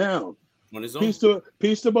went down. On his own.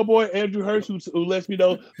 Peace to my boy Andrew Hurst, who lets me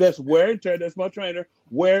know that's wear and tear. That's my trainer.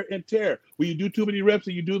 Wear and tear. When you do too many reps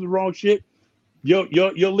and you do the wrong shit, your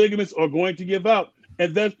ligaments are going to give out.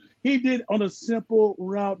 And that's he did on a simple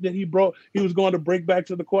route that he was going to break back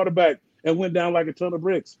to the quarterback and went down like a ton of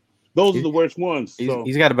bricks. Those are the worst ones.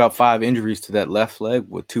 He's got about 5 injuries to that left leg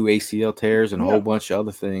with 2 ACL tears and a whole bunch of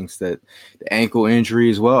other things. That the ankle injury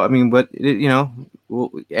as well. I mean, but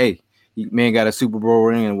hey, man got a Super Bowl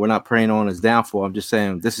ring, and we're not preying on his downfall. I'm just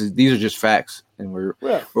saying these are just facts, and what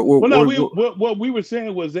we were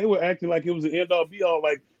saying was they were acting like it was an end all be all,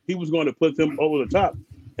 like he was going to put them over the top.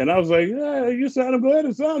 And I was like, yeah, you sign him. Go ahead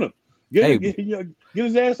and sign him. Get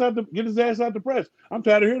his ass out the press. I'm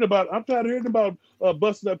tired of hearing about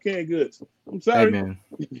busted up canned goods. I'm sorry, hey, man.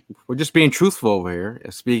 We're just being truthful over here.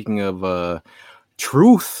 Speaking of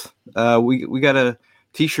truth, we got a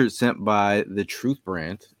T-shirt sent by the Truth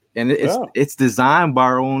brand, and it's designed by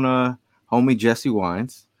our own homie Jesse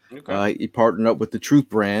Wines. Okay. He partnered up with the Truth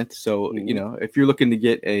brand, so if you're looking to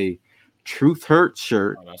get a Truth Hurt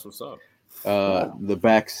shirt, that's what's up. The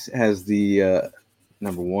back has the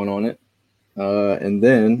number 1 on it, and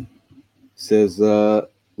then says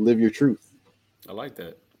live your truth. I like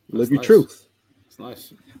that. Live your truth. It's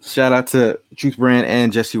nice. Shout out to Truth Brand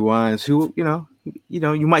and Jesse Wines, who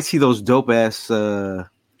you might see those dope ass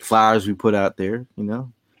flyers we put out there.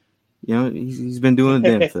 He's been doing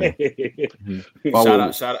the damn thing.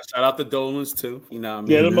 Shout out to Dolans too. You know what I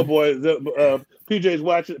mean? Yeah, that's my boy. PJ's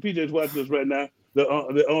watching this right now. The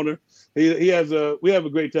owner, he has we have a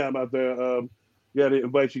great time out there. Got to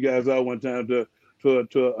invite you guys out one time to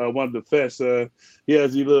one of the fests. He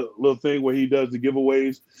has a little thing where he does the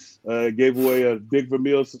giveaways. Gave away a Dick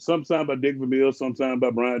Vermeil, sometime by Dick Vermeil, sometime by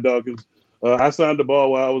Brian Dawkins. I signed the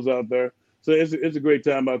ball while I was out there, so it's a great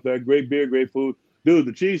time out there. Great beer, great food, dude.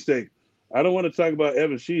 The cheesesteak, I don't want to talk about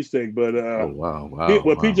Evan Cheesesteak, but wow.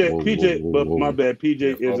 PJ, but my bad.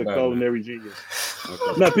 PJ is a culinary genius.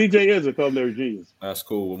 Okay. No, PJ is a culinary genius. That's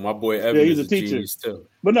cool. My boy Evan he's is a teacher genius too.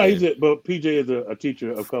 But no, but PJ is a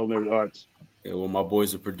teacher of culinary arts. Yeah, well, my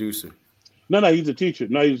boy's a producer. No, he's a teacher.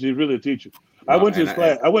 No, he's really a teacher. I went to his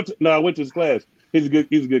class. I went to his class. He's a good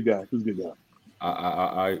guy. He's a good guy.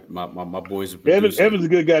 My boy's a producer. Evan's a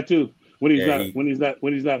good guy too. When he's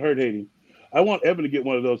not hurt hating. I want Evan to get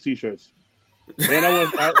one of those T-shirts. And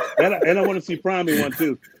I want to see Prime in one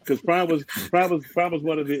too, because Prime was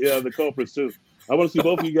one of the culprits too. I want to see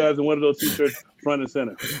both of you guys in one of those T-shirts, front and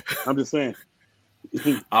center. I'm just saying.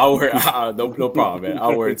 I'll wear no problem, man.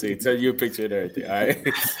 I'll wear it to you. Tell you a picture and everything. All right.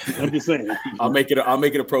 I'm just saying. I'll make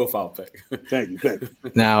it a profile pic. Thank you.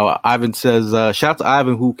 Now Ivan says, shout out to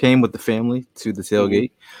Ivan who came with the family to the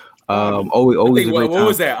tailgate. Always what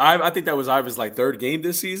was that? I think that was Ivan's third game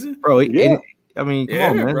this season, bro. Yeah. Come on,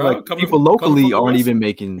 man. Bro. People locally aren't even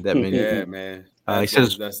making that many. Yeah, man. He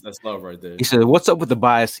says that's love right there. He said, "What's up with the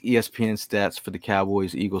biased ESPN stats for the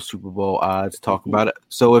Cowboys Eagles Super Bowl odds? Talk about it."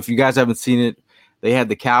 So if you guys haven't seen it, they had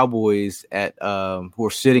the Cowboys at who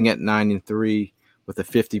are sitting at 9-3 with a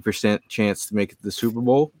 50% chance to make it to the Super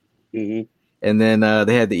Bowl, and then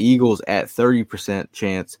they had the Eagles at 30%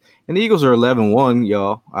 chance, and the Eagles are 11-1.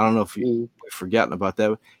 Y'all, I don't know if you've forgotten about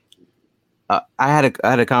that. I had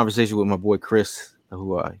a conversation with my boy Chris,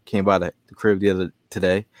 who came by the crib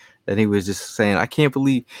today, and he was just saying, I can't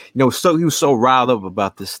believe, he was so riled up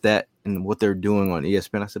about this stat and what they're doing on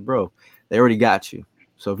ESPN. I said, bro, they already got you.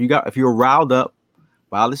 So if you're riled up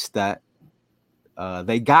by the stat,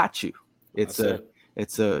 they got you.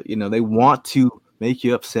 They want to make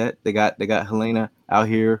you upset. They got Helena out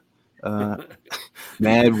here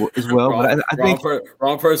mad as well. But I think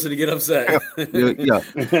wrong person to get upset.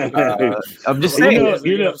 I'm just saying,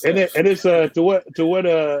 and it's to what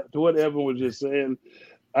Evan was just saying.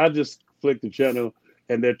 I just flicked the channel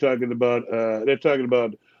and they're talking about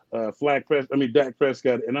Dak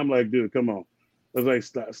Prescott, and I'm like, dude, come on. I was like,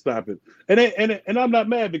 stop it. And I'm not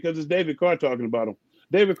mad because it's David Carr talking about him.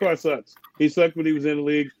 David Carr sucks. He sucked when he was in the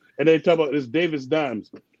league, and they talk about this Davis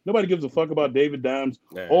Dimes. Nobody gives a fuck about David Dimes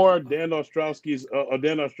or Dan Ostrowski's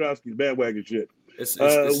bandwagon shit.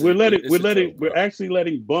 We're actually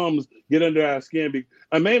letting bums get under our skin,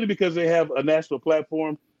 mainly because they have a national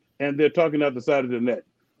platform and they're talking out the side of the net.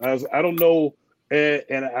 I don't know,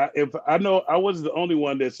 if I know, I wasn't the only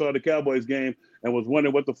one that saw the Cowboys game and was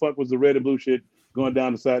wondering what the fuck was the red and blue shit going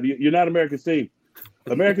down the side. You're not America's team.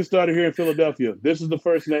 America started here in Philadelphia. This is the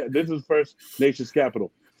first nation's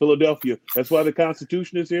capital. Philadelphia. That's why the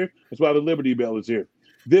Constitution is here. That's why the Liberty Bell is here.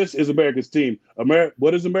 This is America's team.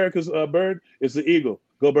 What is America's bird? It's the eagle.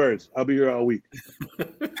 Go Birds. I'll be here all week.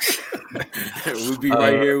 We'll be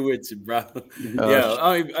right here with you, bro.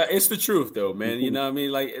 It's the truth, though, man. You know what I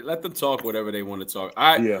mean? Let them talk whatever they want to talk.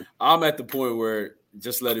 I'm at the point where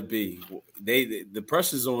just let it be. The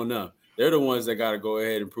pressure's on them. They're the ones that got to go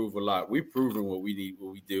ahead and prove a lot. We've proven what we need,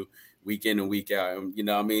 what we do. Week in and week out, and you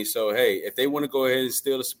know what I mean? So, hey, if they want to go ahead and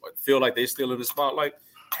feel like they're still in the spotlight,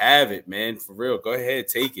 have it, man, for real. Go ahead,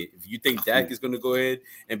 take it. If you think Dak is going to go ahead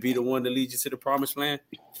and be the one to lead you to the promised land,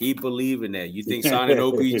 keep believing that. You think signing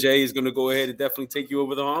OBJ is going to go ahead and definitely take you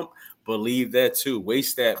over the hump? Believe that too.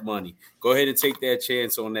 Waste that money. Go ahead and take that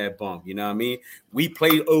chance on that bump. You know what I mean? We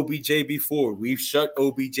played OBJ before. We've shut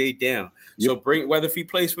OBJ down. So whether if he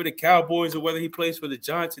plays for the Cowboys or whether he plays for the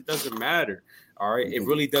Giants, it doesn't matter. All right, it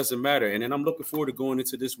really doesn't matter. And then I'm looking forward to going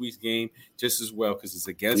into this week's game just as well because it's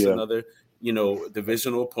against another,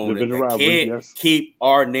 divisional opponent that can't keep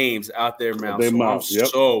our names out their mouth.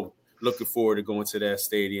 So looking forward to going to that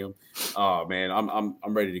stadium. Oh man, I'm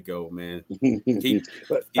ready to go, man. I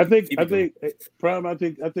think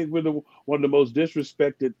we're one of the most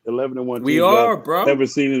disrespected 11-1 teams I've ever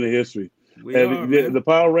seen in the history. The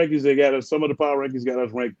power rankings they got us. Some of the power rankings got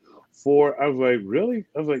us ranked 4. I was like, really?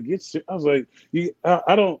 I was like,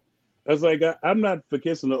 I'm not for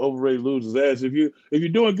kissing the overrated loser's ass. If you're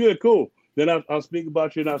doing good, cool. Then I'll speak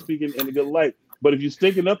about you and I'll speak in a good light. But if you're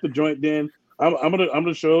stinking up the joint, then I'm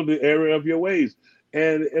gonna show the area of your ways.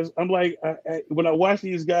 And I'm like, when I watch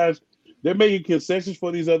these guys, they're making concessions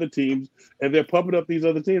for these other teams and they're pumping up these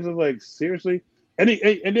other teams. I'm like, seriously? And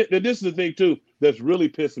this is the thing too that's really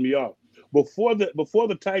pissing me off. Before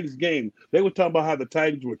the Titans game, they were talking about how the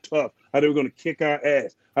Titans were tough, how they were going to kick our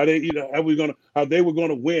ass, how they were going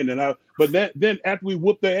to win, but then after we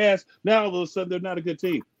whooped their ass, now all of a sudden they're not a good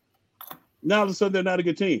team. So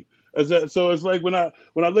it's like when I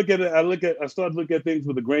look at it, I start to look at things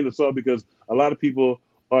with a grain of salt because a lot of people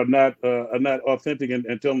are not authentic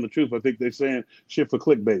and telling the truth. I think they're saying shit for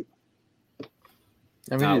clickbait.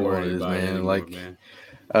 I mean, it is, man. Like, man.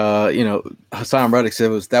 Hassan Reddick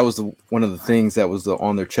said that was one of the things that was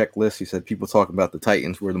on their checklist. He said people talk about the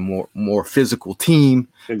Titans were the more physical team,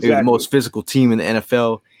 maybe the most physical team in the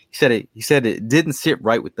NFL. He said it didn't sit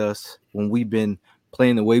right with us when we've been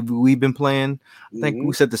playing the way we've been playing. I think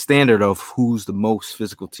we set the standard of who's the most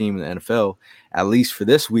physical team in the NFL. At least for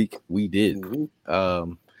this week, we did.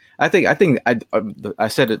 I think I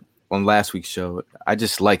said it on last week's show. I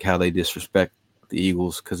just like how they disrespect the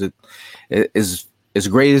Eagles because it is as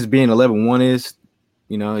great as being 11-1 is.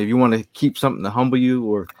 You know, if you want to keep something to humble you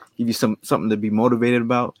or give you something to be motivated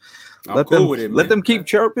about, let them keep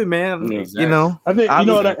chirping, man. Yeah, exactly. You know, I think I'm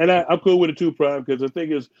cool with it too, Prime, because I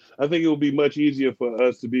think it will be much easier for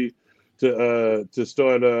us to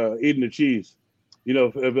start eating the cheese, you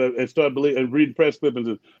know, and start believing, reading press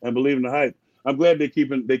clippings and believing the hype. I'm glad they're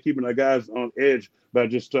keeping our guys on edge by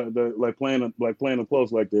just playing them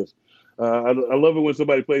close like this. I love it when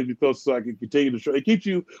somebody plays me close so I can continue to show. It keeps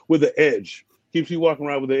you with the edge, keeps you walking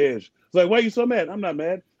around with the edge. It's like, why are you so mad? I'm not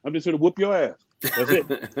mad. I'm just here to whoop your ass.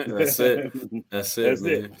 That's it. That's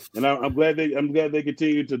it. And I'm glad they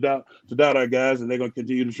continue to doubt our guys, and they're going to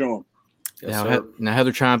continue to show them. Now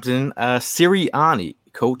Heather chimes in. Sirianni,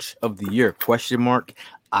 coach of the year? ?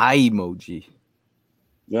 Eye emoji.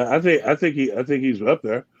 Yeah, I think he's up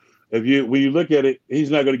there. When you look at it, he's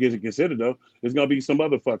not going to get considered though. It's going to be some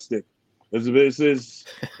other fuck stick. It's going to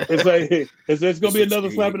be another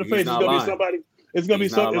slap in the face. It's going to be somebody. It's going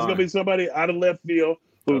to be somebody out of left field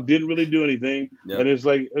who didn't really do anything, and it's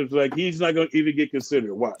like he's not going to even get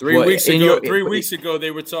considered. Why? 3 weeks ago,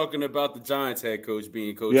 they were talking about the Giants head coach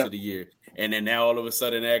being coach of the year, and then now all of a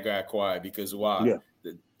sudden that got quiet because why? Yeah.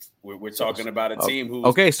 We're talking about a team whose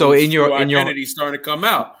identity starting to come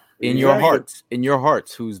out. In your hearts,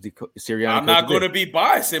 who's the Sirianni? I'm not going to be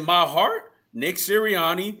biased. In my heart, Nick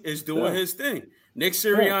Sirianni is doing his thing. Nick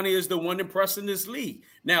Sirianni is the one impressing this league.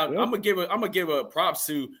 Now, I'm gonna give a props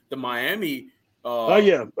to the Miami.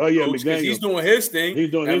 Coach, because he's doing his thing.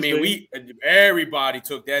 Everybody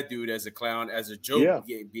took that dude as a clown, as a joke,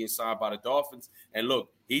 being signed by the Dolphins. And look,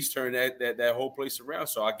 he's turned that whole place around.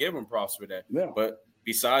 So I give him props for that. Yeah. But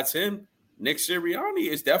besides him, Nick Sirianni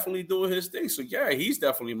is definitely doing his thing. So yeah, he's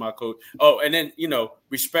definitely my coach. Oh, and then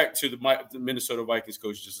respect to the Minnesota Vikings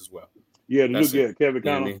coaches as well. Yeah, Kevin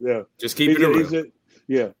Connell. Yeah, just keep it real.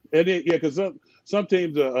 And because some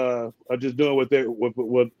teams are just doing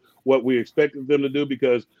what we expected them to do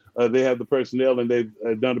because they have the personnel and they've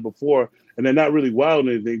done it before, and they're not really wild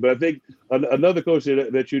or anything. But I think another coach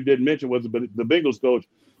that you didn't mention was the Bengals coach.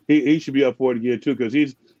 He should be up for it again too because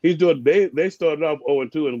he's doing. They started off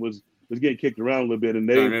 0-2 and was getting kicked around a little bit, and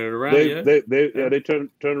they turned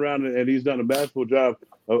around and he's done a masterful job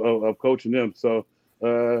of coaching them. So,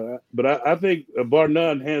 but I think bar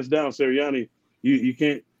none, hands down, Sirianni, you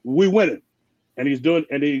can't. We win it. And he's doing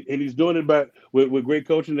it with great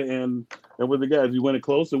coaching and with the guys. We win it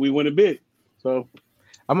close and we win it big. So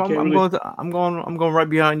I'm going right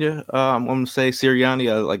behind you. I'm going to say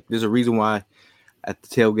Sirianni. There's a reason why at the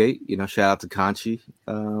tailgate. Shout out to Conchi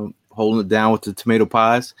holding it down with the tomato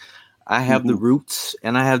pies. I have the roots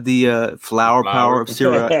and I have the flower power of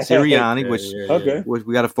Sirianni, which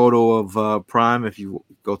we got a photo of Prime. If you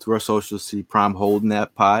go through our socials, see Prime holding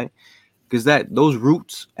that pie because those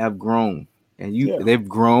roots have grown. And they've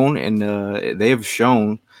grown and they have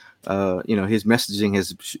shown, his messaging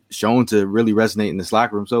has shown to really resonate in this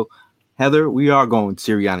locker room. So, Heather, we are going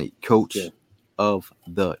Sirianni, coach of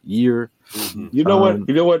the year. Mm-hmm. You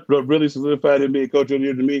know what really solidified him being coach of the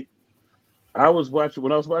year to me? When I was watching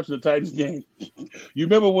the Titans game. You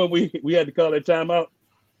remember when we had to call that timeout?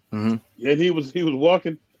 Mm-hmm. And he was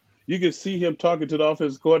walking. You could see him talking to the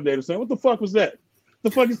offensive coordinator saying, "What the fuck was that? The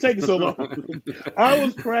fuck is taking so long?" I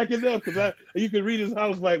was cracking up because you could read his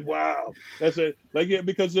house like, wow, that's it.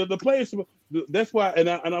 Because the players. That's why, and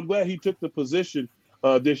I'm glad he took the position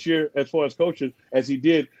this year as far as coaching as he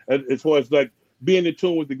did, as far as being in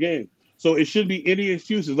tune with the game. So it shouldn't be any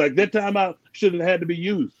excuses. That timeout shouldn't have had to be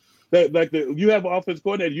used. You have an offense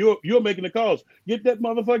coordinator, you're making the calls. Get that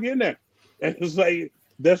motherfucker in there, and it's like.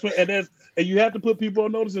 And you have to put people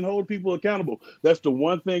on notice and hold people accountable. That's the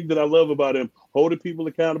one thing that I love about him, holding people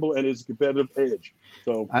accountable and his competitive edge.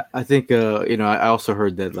 So I think I also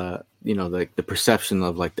heard that the perception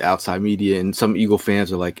of the outside media and some Eagle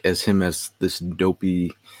fans are as him as this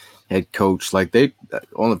dopey head coach.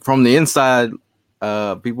 From the inside,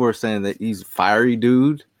 people are saying that he's a fiery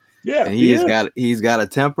dude. Yeah, and he's got a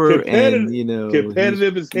temper and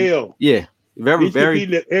competitive as hell. Yeah. Very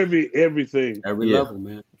at everything. Every level,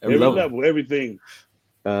 man. Every level, everything.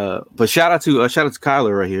 But shout out to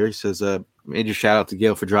Kyler right here. He says Major shout out to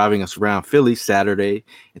Gail for driving us around Philly Saturday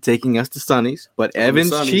and taking us to Sonny's. But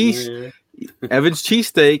Evan's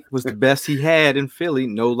cheesesteak was the best he had in Philly.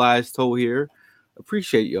 No lies told here.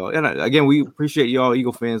 Appreciate y'all. And again, we appreciate y'all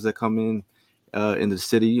Eagle fans that come in the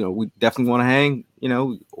city. You know, we definitely want to hang. You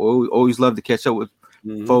know, always love to catch up with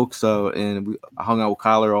folks. And we hung out with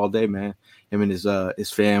Kyler all day, man. Him and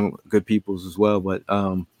his fam, good peoples as well. But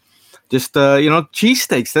just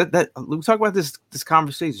cheesesteaks. That we talk about this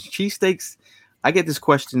conversation. Cheesesteaks. I get this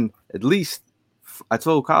question at least. I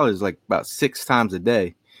told Kyler like about 6 times a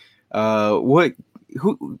day.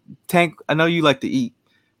 Tank? I know you like to eat.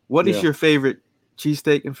 What is your favorite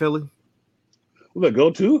cheesesteak in Philly? Well, the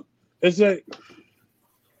go-to. It's like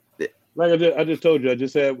I just told you. I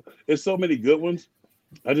just had. It's so many good ones.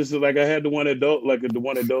 I just I had the one at Dolan,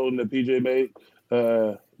 that PJ made.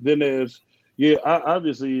 Then there's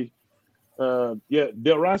obviously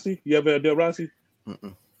Del Rossi. You ever had Del Rossi?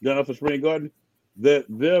 Down off of Spring Garden.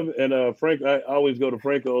 Them and Frank. I always go to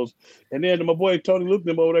Franco's, and then my boy Tony Luke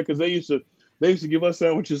them over there because they used to give us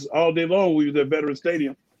sandwiches all day long. We was at Veterans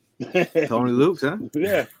Stadium. Tony Luke's, huh?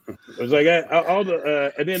 Yeah, it was like all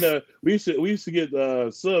the and then we used to get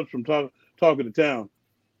subs from Talking to Town.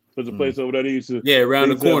 There's a place over there. They used to around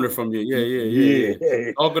the corner from you.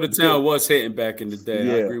 Yeah. Talking to Town was hitting back in the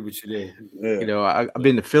day. I agree with you there. Yeah. You know, I've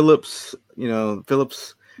been to Phillips. You know,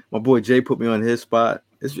 Phillips. My boy Jay put me on his spot.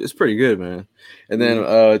 It's pretty good, man. And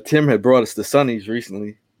then Tim had brought us to Sonny's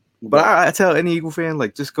recently. But I tell any Eagle fan,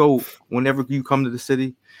 like, just go whenever you come to the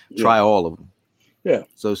city, try all of them. Yeah.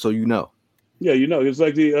 So you know. Yeah, you know, it's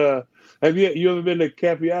like the have you ever been to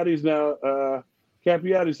Capriati's now?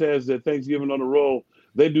 Capriati's has that Thanksgiving on the roll.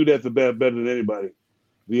 They do that better than anybody.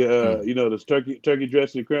 The you know, this turkey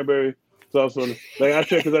dressing and cranberry sauce on it. Like I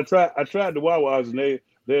checked because I tried the Wawa's and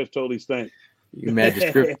theirs totally stank. You mad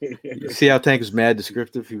descriptive. You see how Tank was mad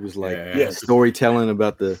descriptive? He was like storytelling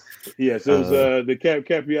about the. Yes, it was the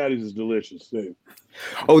Capriati's is delicious too.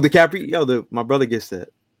 Oh, the Capri. My brother gets that.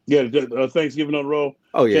 Yeah, Thanksgiving on the roll.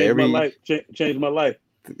 Oh yeah, changed my life.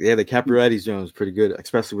 Yeah, the Capriati's Jones is pretty good,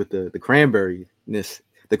 especially with the cranberryness.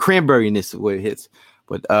 The cranberryness of what it hits.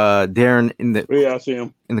 But Darren I see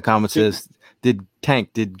him in the comments says, Did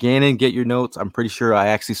Gannon get your notes? I'm pretty sure I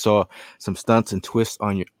actually saw some stunts and twists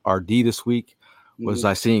on your RD this week. Was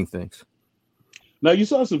I seeing things? Now you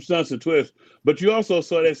saw some stunts and twists, but you also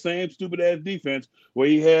saw that same stupid ass defense where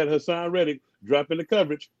he had Hassan Reddick dropping the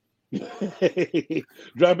coverage,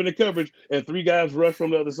 and 3 guys rush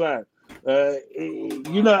from the other side.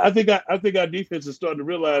 You know, I think our defense is starting to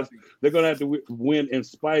realize they're going to have to win in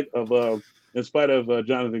spite of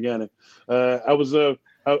Jonathan Gannon. I was at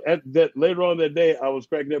that later on that day. I was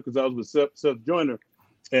cracking up because I was with Seth Joyner,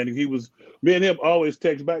 and me and him always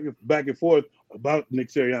text back and forth about Nick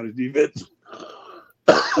Sirianni's defense,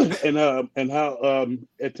 and how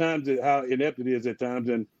at times how inept it is at times,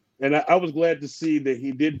 and I was glad to see that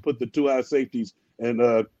he did put the 2 high safeties,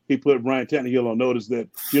 and he put Ryan Tannehill on notice that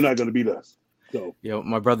you're not going to beat us. So,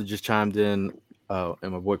 my brother just chimed in, and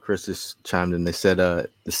my boy Chris just chimed in. They said the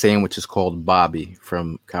sandwich is called Bobby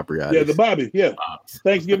from Capriati's. Yeah, the Bobby. Yeah,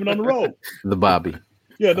 Thanksgiving on the roll. The Bobby.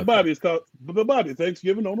 Yeah, the Bobby is called the Bobby.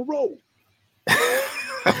 Thanksgiving on the roll.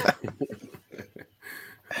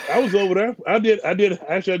 I was over there. I did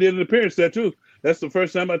an appearance there too. That's the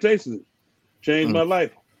first time I tasted it. Changed my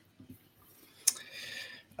life.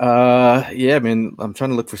 Yeah, man. I'm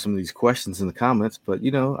trying to look for some of these questions in the comments, but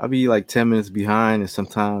I'll be like 10 minutes behind, and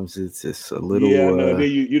sometimes it's just a little. Yeah, no,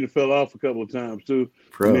 you fell off a couple of times too.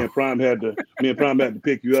 Me and Prime had to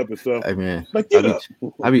pick you up and stuff. Hey man,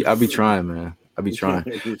 I'll be trying, man. I'll be trying.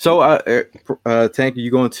 So, Tank, are you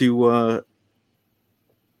going to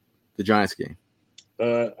the Giants game?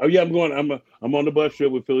 I'm going. I'm on the bus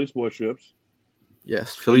trip with Philly Sports Trips.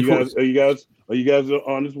 Yes, Philly. Are you guys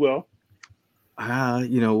on as well?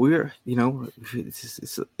 We're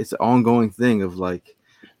it's an ongoing thing of like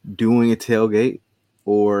doing a tailgate,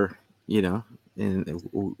 or and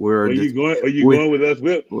we're. Are you going with us?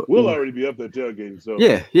 We'll already be up there tailgating. So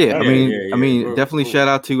yeah. I mean, definitely shout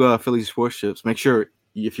out to Philly Sports Trips. Make sure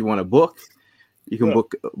if you want to book, you can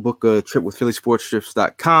book a trip with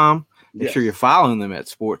phillysportstrips.com. Make sure you're following them at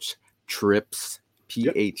Sports Trips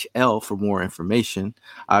PHL for more information.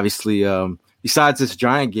 Obviously, besides this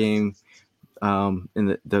Giant game, in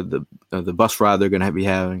the bus ride they're going to be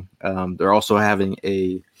having, they're also having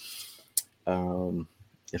a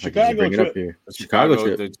Chicago trip. Chicago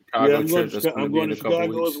trip. I'm going to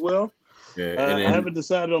Chicago as well. Yeah, I haven't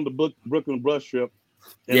decided on the Brooklyn bus trip.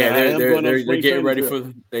 They're getting ready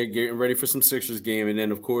for some Sixers game, and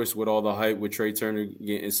then of course with all the hype with Trey Turner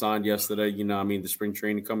getting signed yesterday, the spring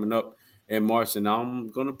training coming up, in March, and I'm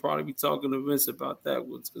gonna probably be talking to Vince about that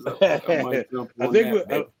one because I might jump on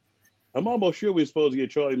that. I'm almost sure we're supposed to get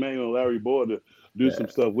Charlie Manuel and Larry Boyd to do some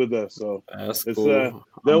stuff with us. So that's it's cool.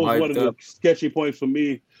 That was one of the sketchy points for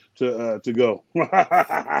me to go.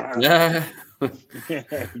 Yeah,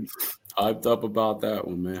 hyped up about that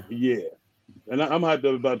one, man. Yeah, and I'm hyped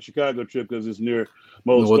up about the Chicago trip because it's near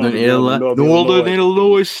most Northern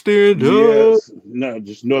Illinois. Stand up. Yes, no,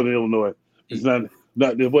 just Northern Illinois. It's not.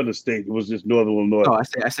 It wasn't a state. It was just Northern Illinois. Oh,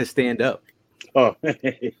 I said stand up. Oh,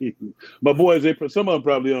 my boys, some of them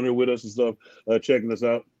probably on here with us and stuff, checking us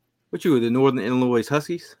out. What you were the Northern Illinois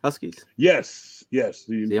Huskies? Yes.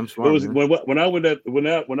 See, I'm smart, it was when I went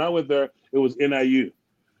there, it was NIU,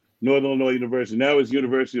 Northern Illinois University. Now it's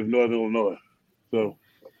University of Northern Illinois. So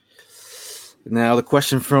now the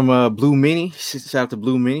question from Blue Mini. Shout out to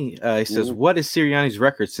Blue Mini. He says, "What is Sirianni's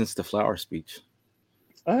record since the flower speech?"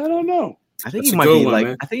 I don't know. I think he might be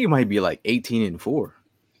man. I think he might be like 18-4.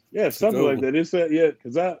 Yeah, something like that. It's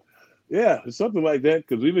it's something like that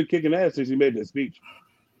because we've been kicking ass since he made that speech.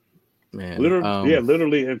 Man,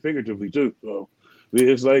 literally and figuratively too. So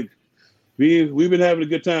it's like we've been having a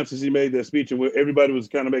good time since he made that speech, and everybody was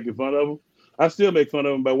kind of making fun of him. I still make fun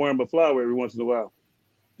of him by wearing my flower every once in a while.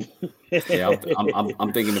 Yeah,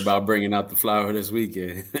 I'm thinking about bringing out the flower this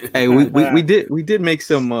weekend. Hey, we did make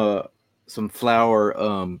some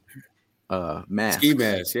flower mask. Ski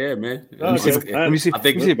mask, yeah, man. Let me see. I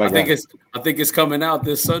think it's coming out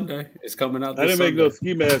this Sunday. It's coming out. I didn't make no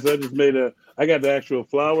ski mask. I just made I got the actual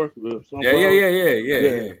flower.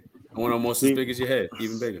 Yeah. One almost as big as your head,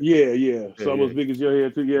 even bigger. Yeah. So almost big as your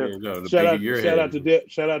head too. Yeah. Shout out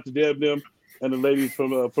to Deb them and the ladies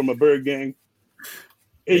from a bird gang.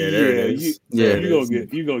 You're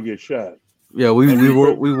gonna get shot. Yeah, we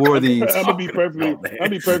wore these. I'm gonna be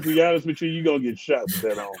perfectly honest with you. You're gonna get shot with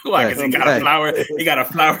that on. Why? Because he got a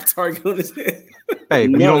flower target on his head. Hey,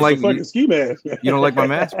 you don't like fucking ski mask. You don't like my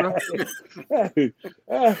mask, bro?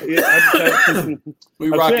 We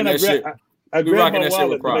rocking that shit. I grabbed my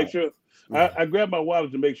wallet to make sure. I grabbed my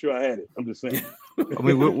wallet to make sure I had it. I'm just saying. I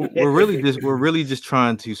mean, we're really just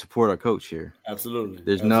trying to support our coach here. Absolutely.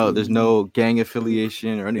 There's no gang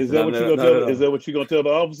affiliation or anything. Is that what you're gonna tell? Is that what you're gonna tell the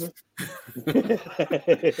officer?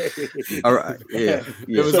 All right. Yeah.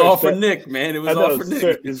 It was all for Nick, man. It was all for Nick.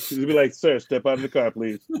 Sir, it'd be like, sir, step out of the car,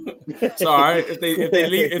 please. It's all right.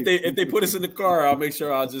 If they put us in the car, I'll make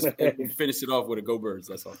sure I'll just finish it off with a Go Birds.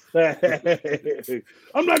 That's all.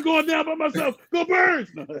 I'm not going down by myself. Go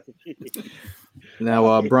Birds.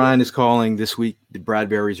 Now, Brian is calling this week the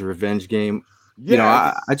Bradbury's revenge game.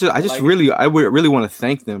 Yeah, you know, I really want to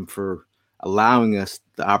thank them for allowing us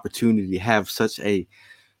the opportunity to have such a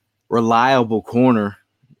reliable corner.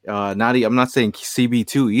 I'm not saying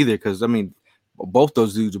CB2 either, because I mean, both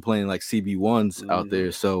those dudes are playing like CB1s out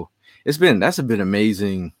there. So that's a bit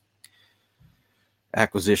amazing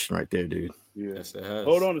acquisition right there, dude. Yes, it has.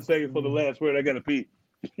 Hold on a second for the last word. I gotta pee.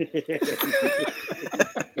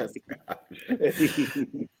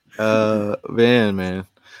 Man,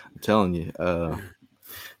 I'm telling you.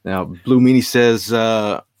 Now Blue Meanie says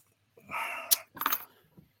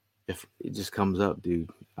if it just comes up, dude,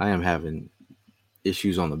 I am having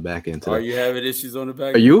issues on the back end today. Are you having issues on the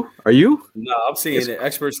back end? Are you? No, I'm seeing it.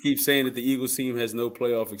 Experts keep saying that the Eagles team has no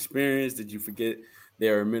playoff experience. Did you forget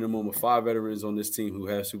there are a minimum of 5 veterans on this team who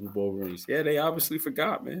have Super Bowl rings? Yeah, they obviously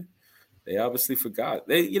forgot, man. They obviously forgot.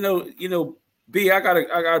 They, you know, B, I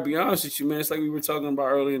gotta be honest with you, man. It's like we were talking about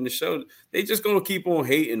earlier in the show. They just gonna keep on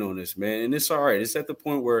hating on this, man, and it's all right. It's at the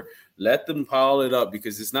point where let them pile it up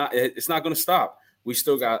because it's not gonna stop. We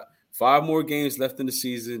still got 5 more games left in the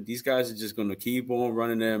season. These guys are just gonna keep on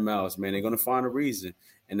running their mouths, man. They're gonna find a reason,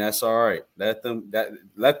 and that's all right. Let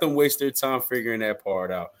them waste their time figuring that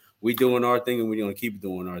part out. We doing our thing, and we're gonna keep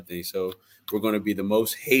doing our thing. So we're gonna be the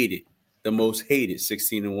most hated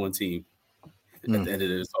 16-1 team. At the end of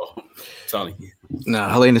this all. I'm telling you. Now,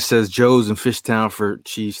 Helena says Joe's in Fishtown for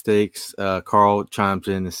cheesesteaks. Carl chimes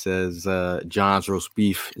in and says John's roast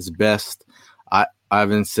beef is best.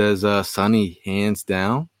 Ivan says Sonny, hands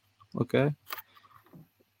down. Okay.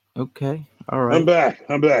 All right. I'm back.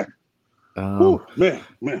 Man.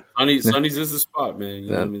 Sonny's is the spot, man. You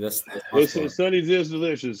know what I mean? That's Sonny's is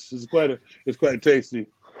delicious. It's quite tasty.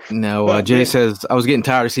 Now, Jay says, I was getting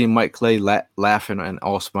tired of seeing Mike Clay laughing and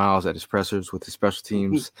all smiles at his pressers with his special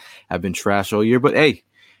teams have been trash all year. But, hey,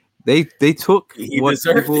 they took what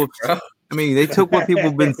people – I mean, they took what people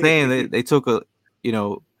have been saying. They took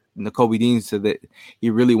Nakobe Dean said that he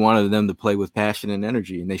really wanted them to play with passion and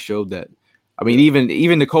energy, and they showed that. I mean, even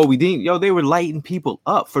Nakobe Dean, they were lighting people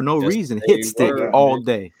up for no reason. Hit stick all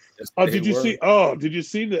day. Did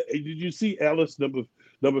you see Alice number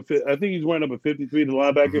I think he's wearing number 53, the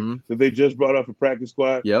linebacker that they just brought off the practice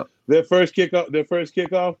squad. Yep. Their first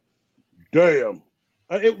kickoff. Damn.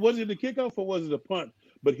 It was it the kickoff or was it a punt?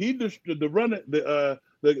 But he the runner, the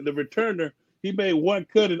returner. He made one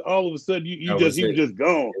cut, and all of a sudden, he was just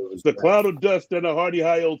gone. The cloud of dust and a hardy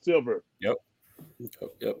high old silver. Yep.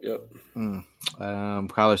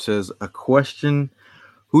 Kyler says a question: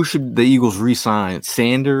 who should the Eagles re-sign,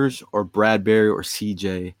 Sanders or Bradbury or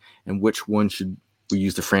CJ, and which one should we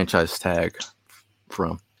use the franchise tag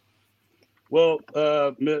from? Well,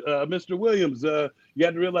 Mr. Williams, you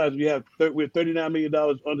have to realize we're $39 million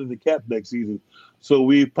under the cap next season, so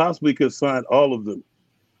we possibly could sign all of them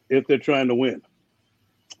if they're trying to win.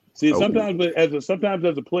 See, sometimes as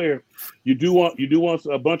a player, you do want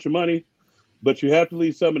a bunch of money, but you have to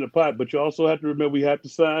leave some in the pot. But you also have to remember we have to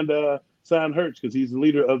sign Hurts because he's the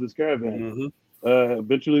leader of this caravan.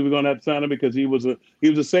 Eventually, we're going to have to sign him because he was a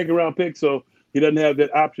second round pick, so he doesn't have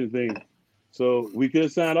that option thing. So we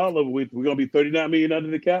could sign all of them. We're going to be $39 million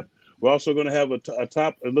under the cap. We're also going to have a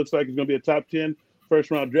top. It looks like it's going to be a top 10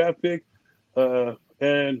 first round draft pick.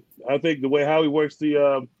 And I think the way Howie works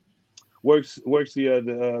the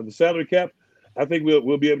salary cap, I think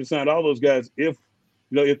we'll be able to sign all those guys if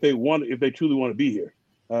they truly want to be here.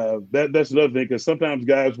 That's another thing, because sometimes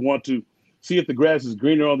guys want to see if the grass is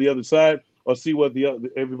greener on the other side or see what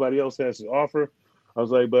everybody else has to offer. I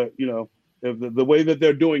was like, but if the way that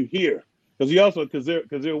they're doing here, because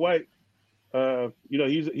they're white,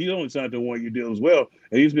 he's only signed to a 1-year deal as well,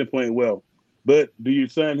 and he's been playing well. But do you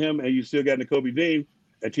sign him and you still got Nakobe Dean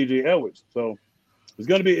and TJ Edwards? So it's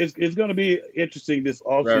gonna be interesting this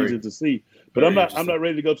offseason to see. But I'm not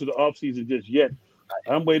ready to go to the offseason just yet.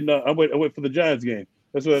 I'm waiting for the Giants game.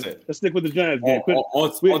 Let's stick with the Giants game.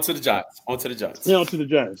 On to the Giants. Yeah, on to the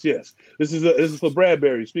Giants. Yes, this is for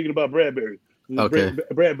Bradbury. Speaking about Bradbury,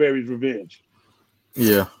 Bradbury's revenge.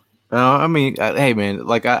 Yeah. Hey man,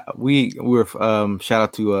 we were shout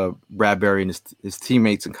out to Bradbury and his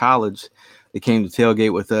teammates in college. They came to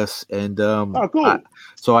tailgate with us, and cool.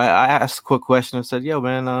 So I asked a quick question. I said, "Yo,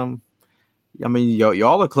 man,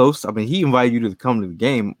 y'all are close. I mean, he invited you to come to the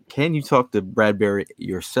game. Can you talk to Bradbury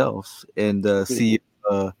yourselves and see if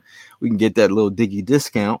we can get that little Diggy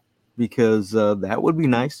discount? Because that would be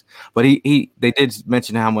nice." But they did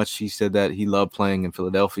mention how much he said that he loved playing in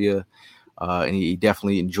Philadelphia, and he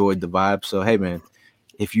definitely enjoyed the vibe. So hey, man,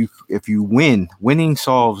 if you winning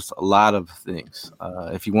solves a lot of things.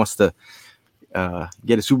 If he wants to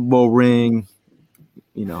get a Super Bowl ring,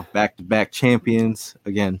 back-to-back champions,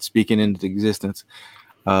 again, speaking into existence,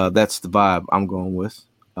 that's the vibe I'm going with.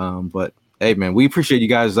 But hey, man, we appreciate you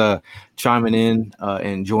guys chiming in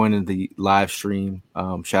and joining the live stream.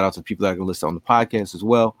 Shout out to people that can listen on the podcast as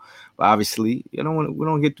well. But obviously, we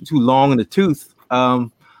don't get too long in the tooth.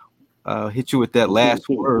 Hit you with that last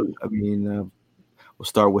word. We'll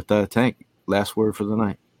start with Tank. Last word for the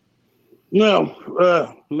night.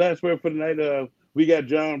 No, last word for the night. We got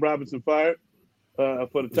John Robinson fired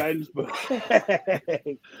for the Titans, but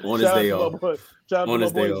on his day off. Shout out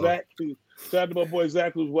to my boy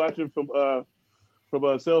Zach, who's watching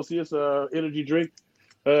from Celsius energy drink.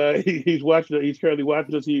 He's currently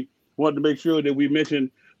watching us. He wanted to make sure that we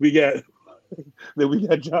mentioned we got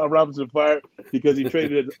John Robinson fired because he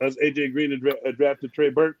traded us AJ Green and drafted Trey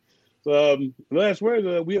Burke. So last word,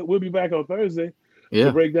 we'll be back on Thursday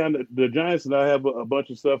to break down the Giants, and I have a bunch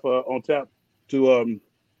of stuff on tap to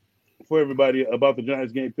for everybody about the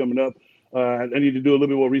Giants game coming up. I need to do a little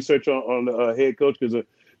bit more research on the head coach because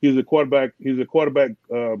he's a quarterback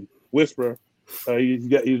whisperer.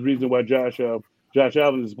 He's reason why Josh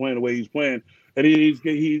Allen is playing the way he's playing, and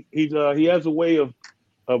he has a way of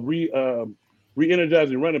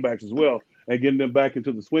re-energizing running backs as well and getting them back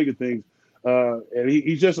into the swing of things. And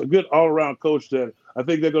he's just a good all-around coach that I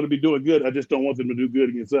think they're going to be doing good. I just don't want them to do good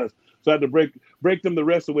against us. So I have to break them the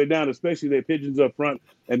rest of the way down, especially their pigeons up front,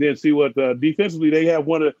 and then see what defensively they have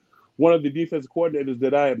one of the defensive coordinators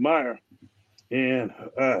that I admire. And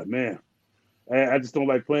man, I just don't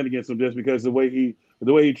like playing against him just because the way he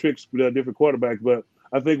tricks different quarterbacks. But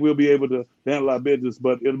I think we'll be able to handle our business.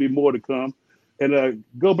 But it'll be more to come. And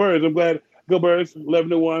go Birds! I'm glad. Go Birds!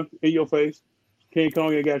 11-1 in your face. King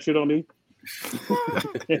Kong ain't got shit on me.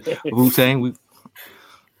 Wu-Tang.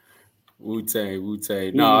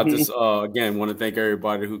 No, I just again want to thank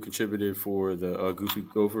everybody who contributed for the Goofy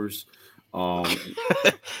Gophers.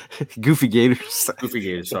 Goofy Gators.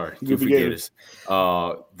 Sorry. Goofy Gators.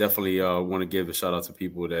 Definitely want to give a shout out to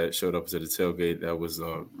people that showed up to the tailgate. That was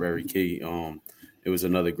very key. It was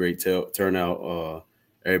another great turnout.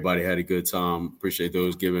 Everybody had a good time. Appreciate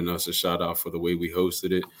those giving us a shout out for the way we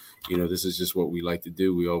hosted it. This is just what we like to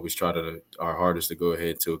do. We always try our hardest to go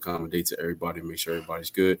ahead to accommodate to everybody and make sure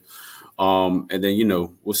everybody's good. And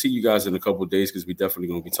then, we'll see you guys in a couple of days because we definitely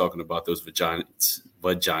going to be talking about those Vagiants.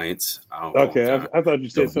 Okay, I thought you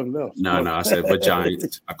said something else. No, I said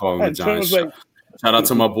Vagiants. I call them Vagiants. Shout out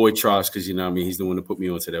to my boy Trosh because, he's the one to put me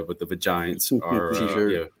onto that. But the Vagiants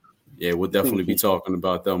are, yeah, we'll definitely be talking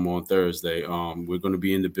about them on Thursday. We're going to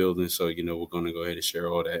be in the building, so, we're going to go ahead and share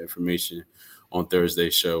all that information on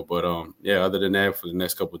Thursday's show. But, other than that, for the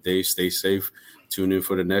next couple of days, stay safe. Tune in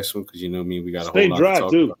for the next one because, we got a whole lot to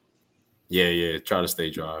talk about. Yeah, try to stay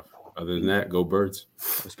dry. Other than that, go Birds.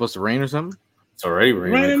 It's supposed to rain or something? It's already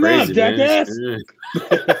raining crazy, now, jackass.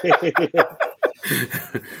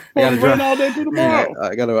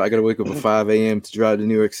 I gotta wake up at 5 a.m. to drive to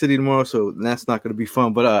New York City tomorrow, so that's not gonna be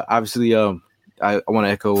fun. But obviously, I want to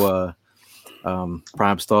echo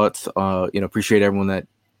Prime's thoughts. Appreciate everyone that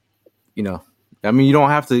you don't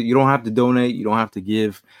have to donate, you don't have to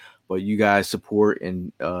give, but you guys support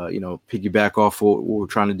and piggyback off what we're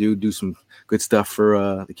trying to do some good stuff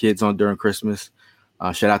for the kids during Christmas.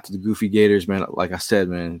 Shout out to the Goofy Gators, man. Like I said,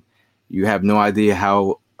 man, you have no idea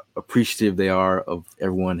how appreciative they are of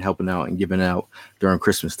everyone helping out and giving out during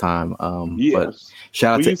Christmas time. But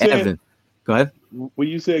shout out to Evan. Go ahead. When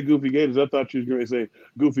you said Goofy Gators, I thought you was going to say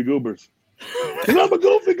Goofy Goobers. I'm a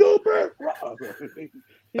Goofy Goober.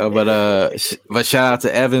 But shout out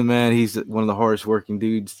to Evan, man. He's one of the hardest working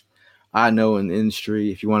dudes I know in the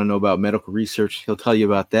industry. If you want to know about medical research, he'll tell you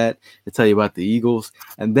about that. He'll tell you about the Eagles.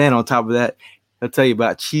 And then on top of that, he'll tell you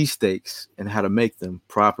about cheesesteaks and how to make them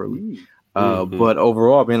properly. But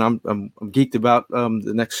overall, man, I'm geeked about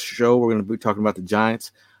the next show. We're going to be talking about the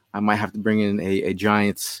Giants. I might have to bring in a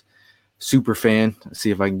Giants super fan. See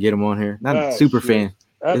if I can get him on here. Not a super fan.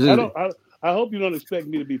 I hope you don't expect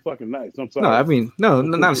me to be fucking nice. I'm sorry. No, I mean,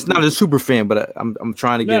 not a super fan, but I'm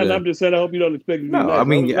trying to get. I'm just saying I hope you don't expect me to be nice. I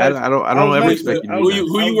mean, I don't ever expect you to be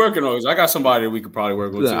Who you working on? I got somebody that we could probably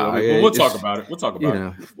work with too. We'll talk about it. We'll talk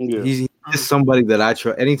about it. He's just somebody that I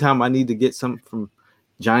trust. Anytime I need to get something from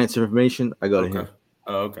Giants information, I go to him.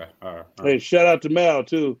 Oh, okay. All right. Hey, shout out to Mal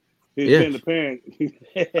too. He's been the parent.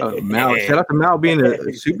 Mal, shout out to Mal being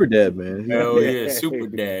a super dad, man. Hell yeah, super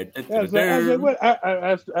dad. I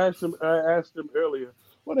asked him earlier,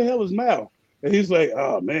 what the hell is Mal? And he's like,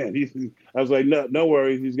 oh man. I was like, no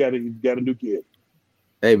worries. He's got a new kid.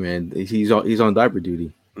 Hey man, he's on diaper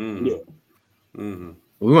duty. Mm-hmm. Yeah. Mm-hmm.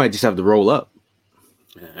 We might just have to roll up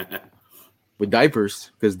with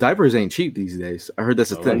diapers because diapers ain't cheap these days. I heard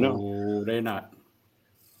that's a thing. No, they're not.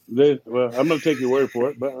 Well, I'm gonna take your word for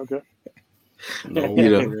it, but okay. No,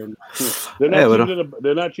 they're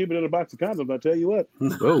not cheaper than a box of condoms. I tell you what.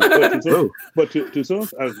 But too soon.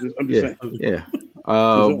 I'm just saying. Yeah.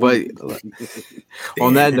 But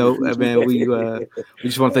on that note, man, we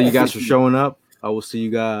just want to thank you guys for showing up. I will see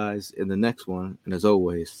you guys in the next one, and as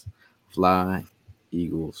always, fly,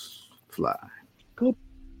 Eagles, fly. Cool.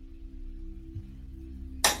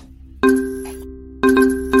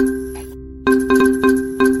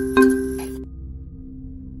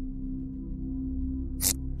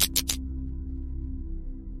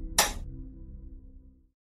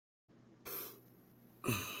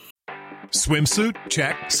 Swimsuit?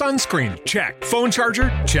 Check. Sunscreen? Check. Phone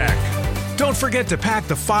charger? Check. Don't forget to pack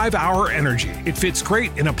the 5-Hour Energy. It fits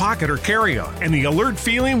great in a pocket or carry-on, and the alert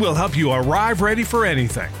feeling will help you arrive ready for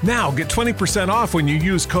anything. Now get 20% off when you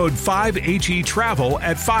use code 5HETRAVEL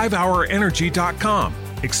at 5hourenergy.com.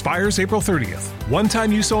 Expires April 30th.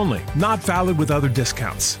 One-time use only. Not valid with other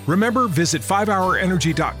discounts. Remember, visit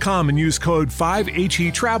 5hourenergy.com and use code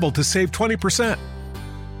 5HETRAVEL to save 20%.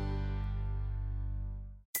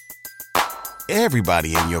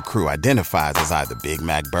 Everybody in your crew identifies as either Big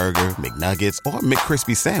Mac Burger, McNuggets, or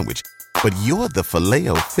McCrispy Sandwich. But you're the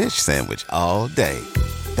Filet-O-Fish Sandwich all day.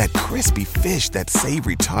 That crispy fish, that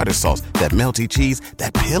savory tartar sauce, that melty cheese,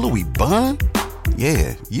 that pillowy bun.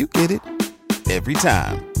 Yeah, you get it. Every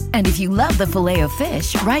time. And if you love the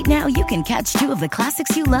Filet-O-Fish, right now you can catch two of the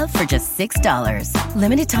classics you love for just $6.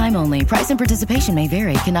 Limited time only. Price and participation may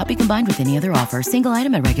vary. Cannot be combined with any other offer. Single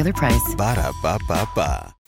item at regular price. Ba-da-ba-ba-ba.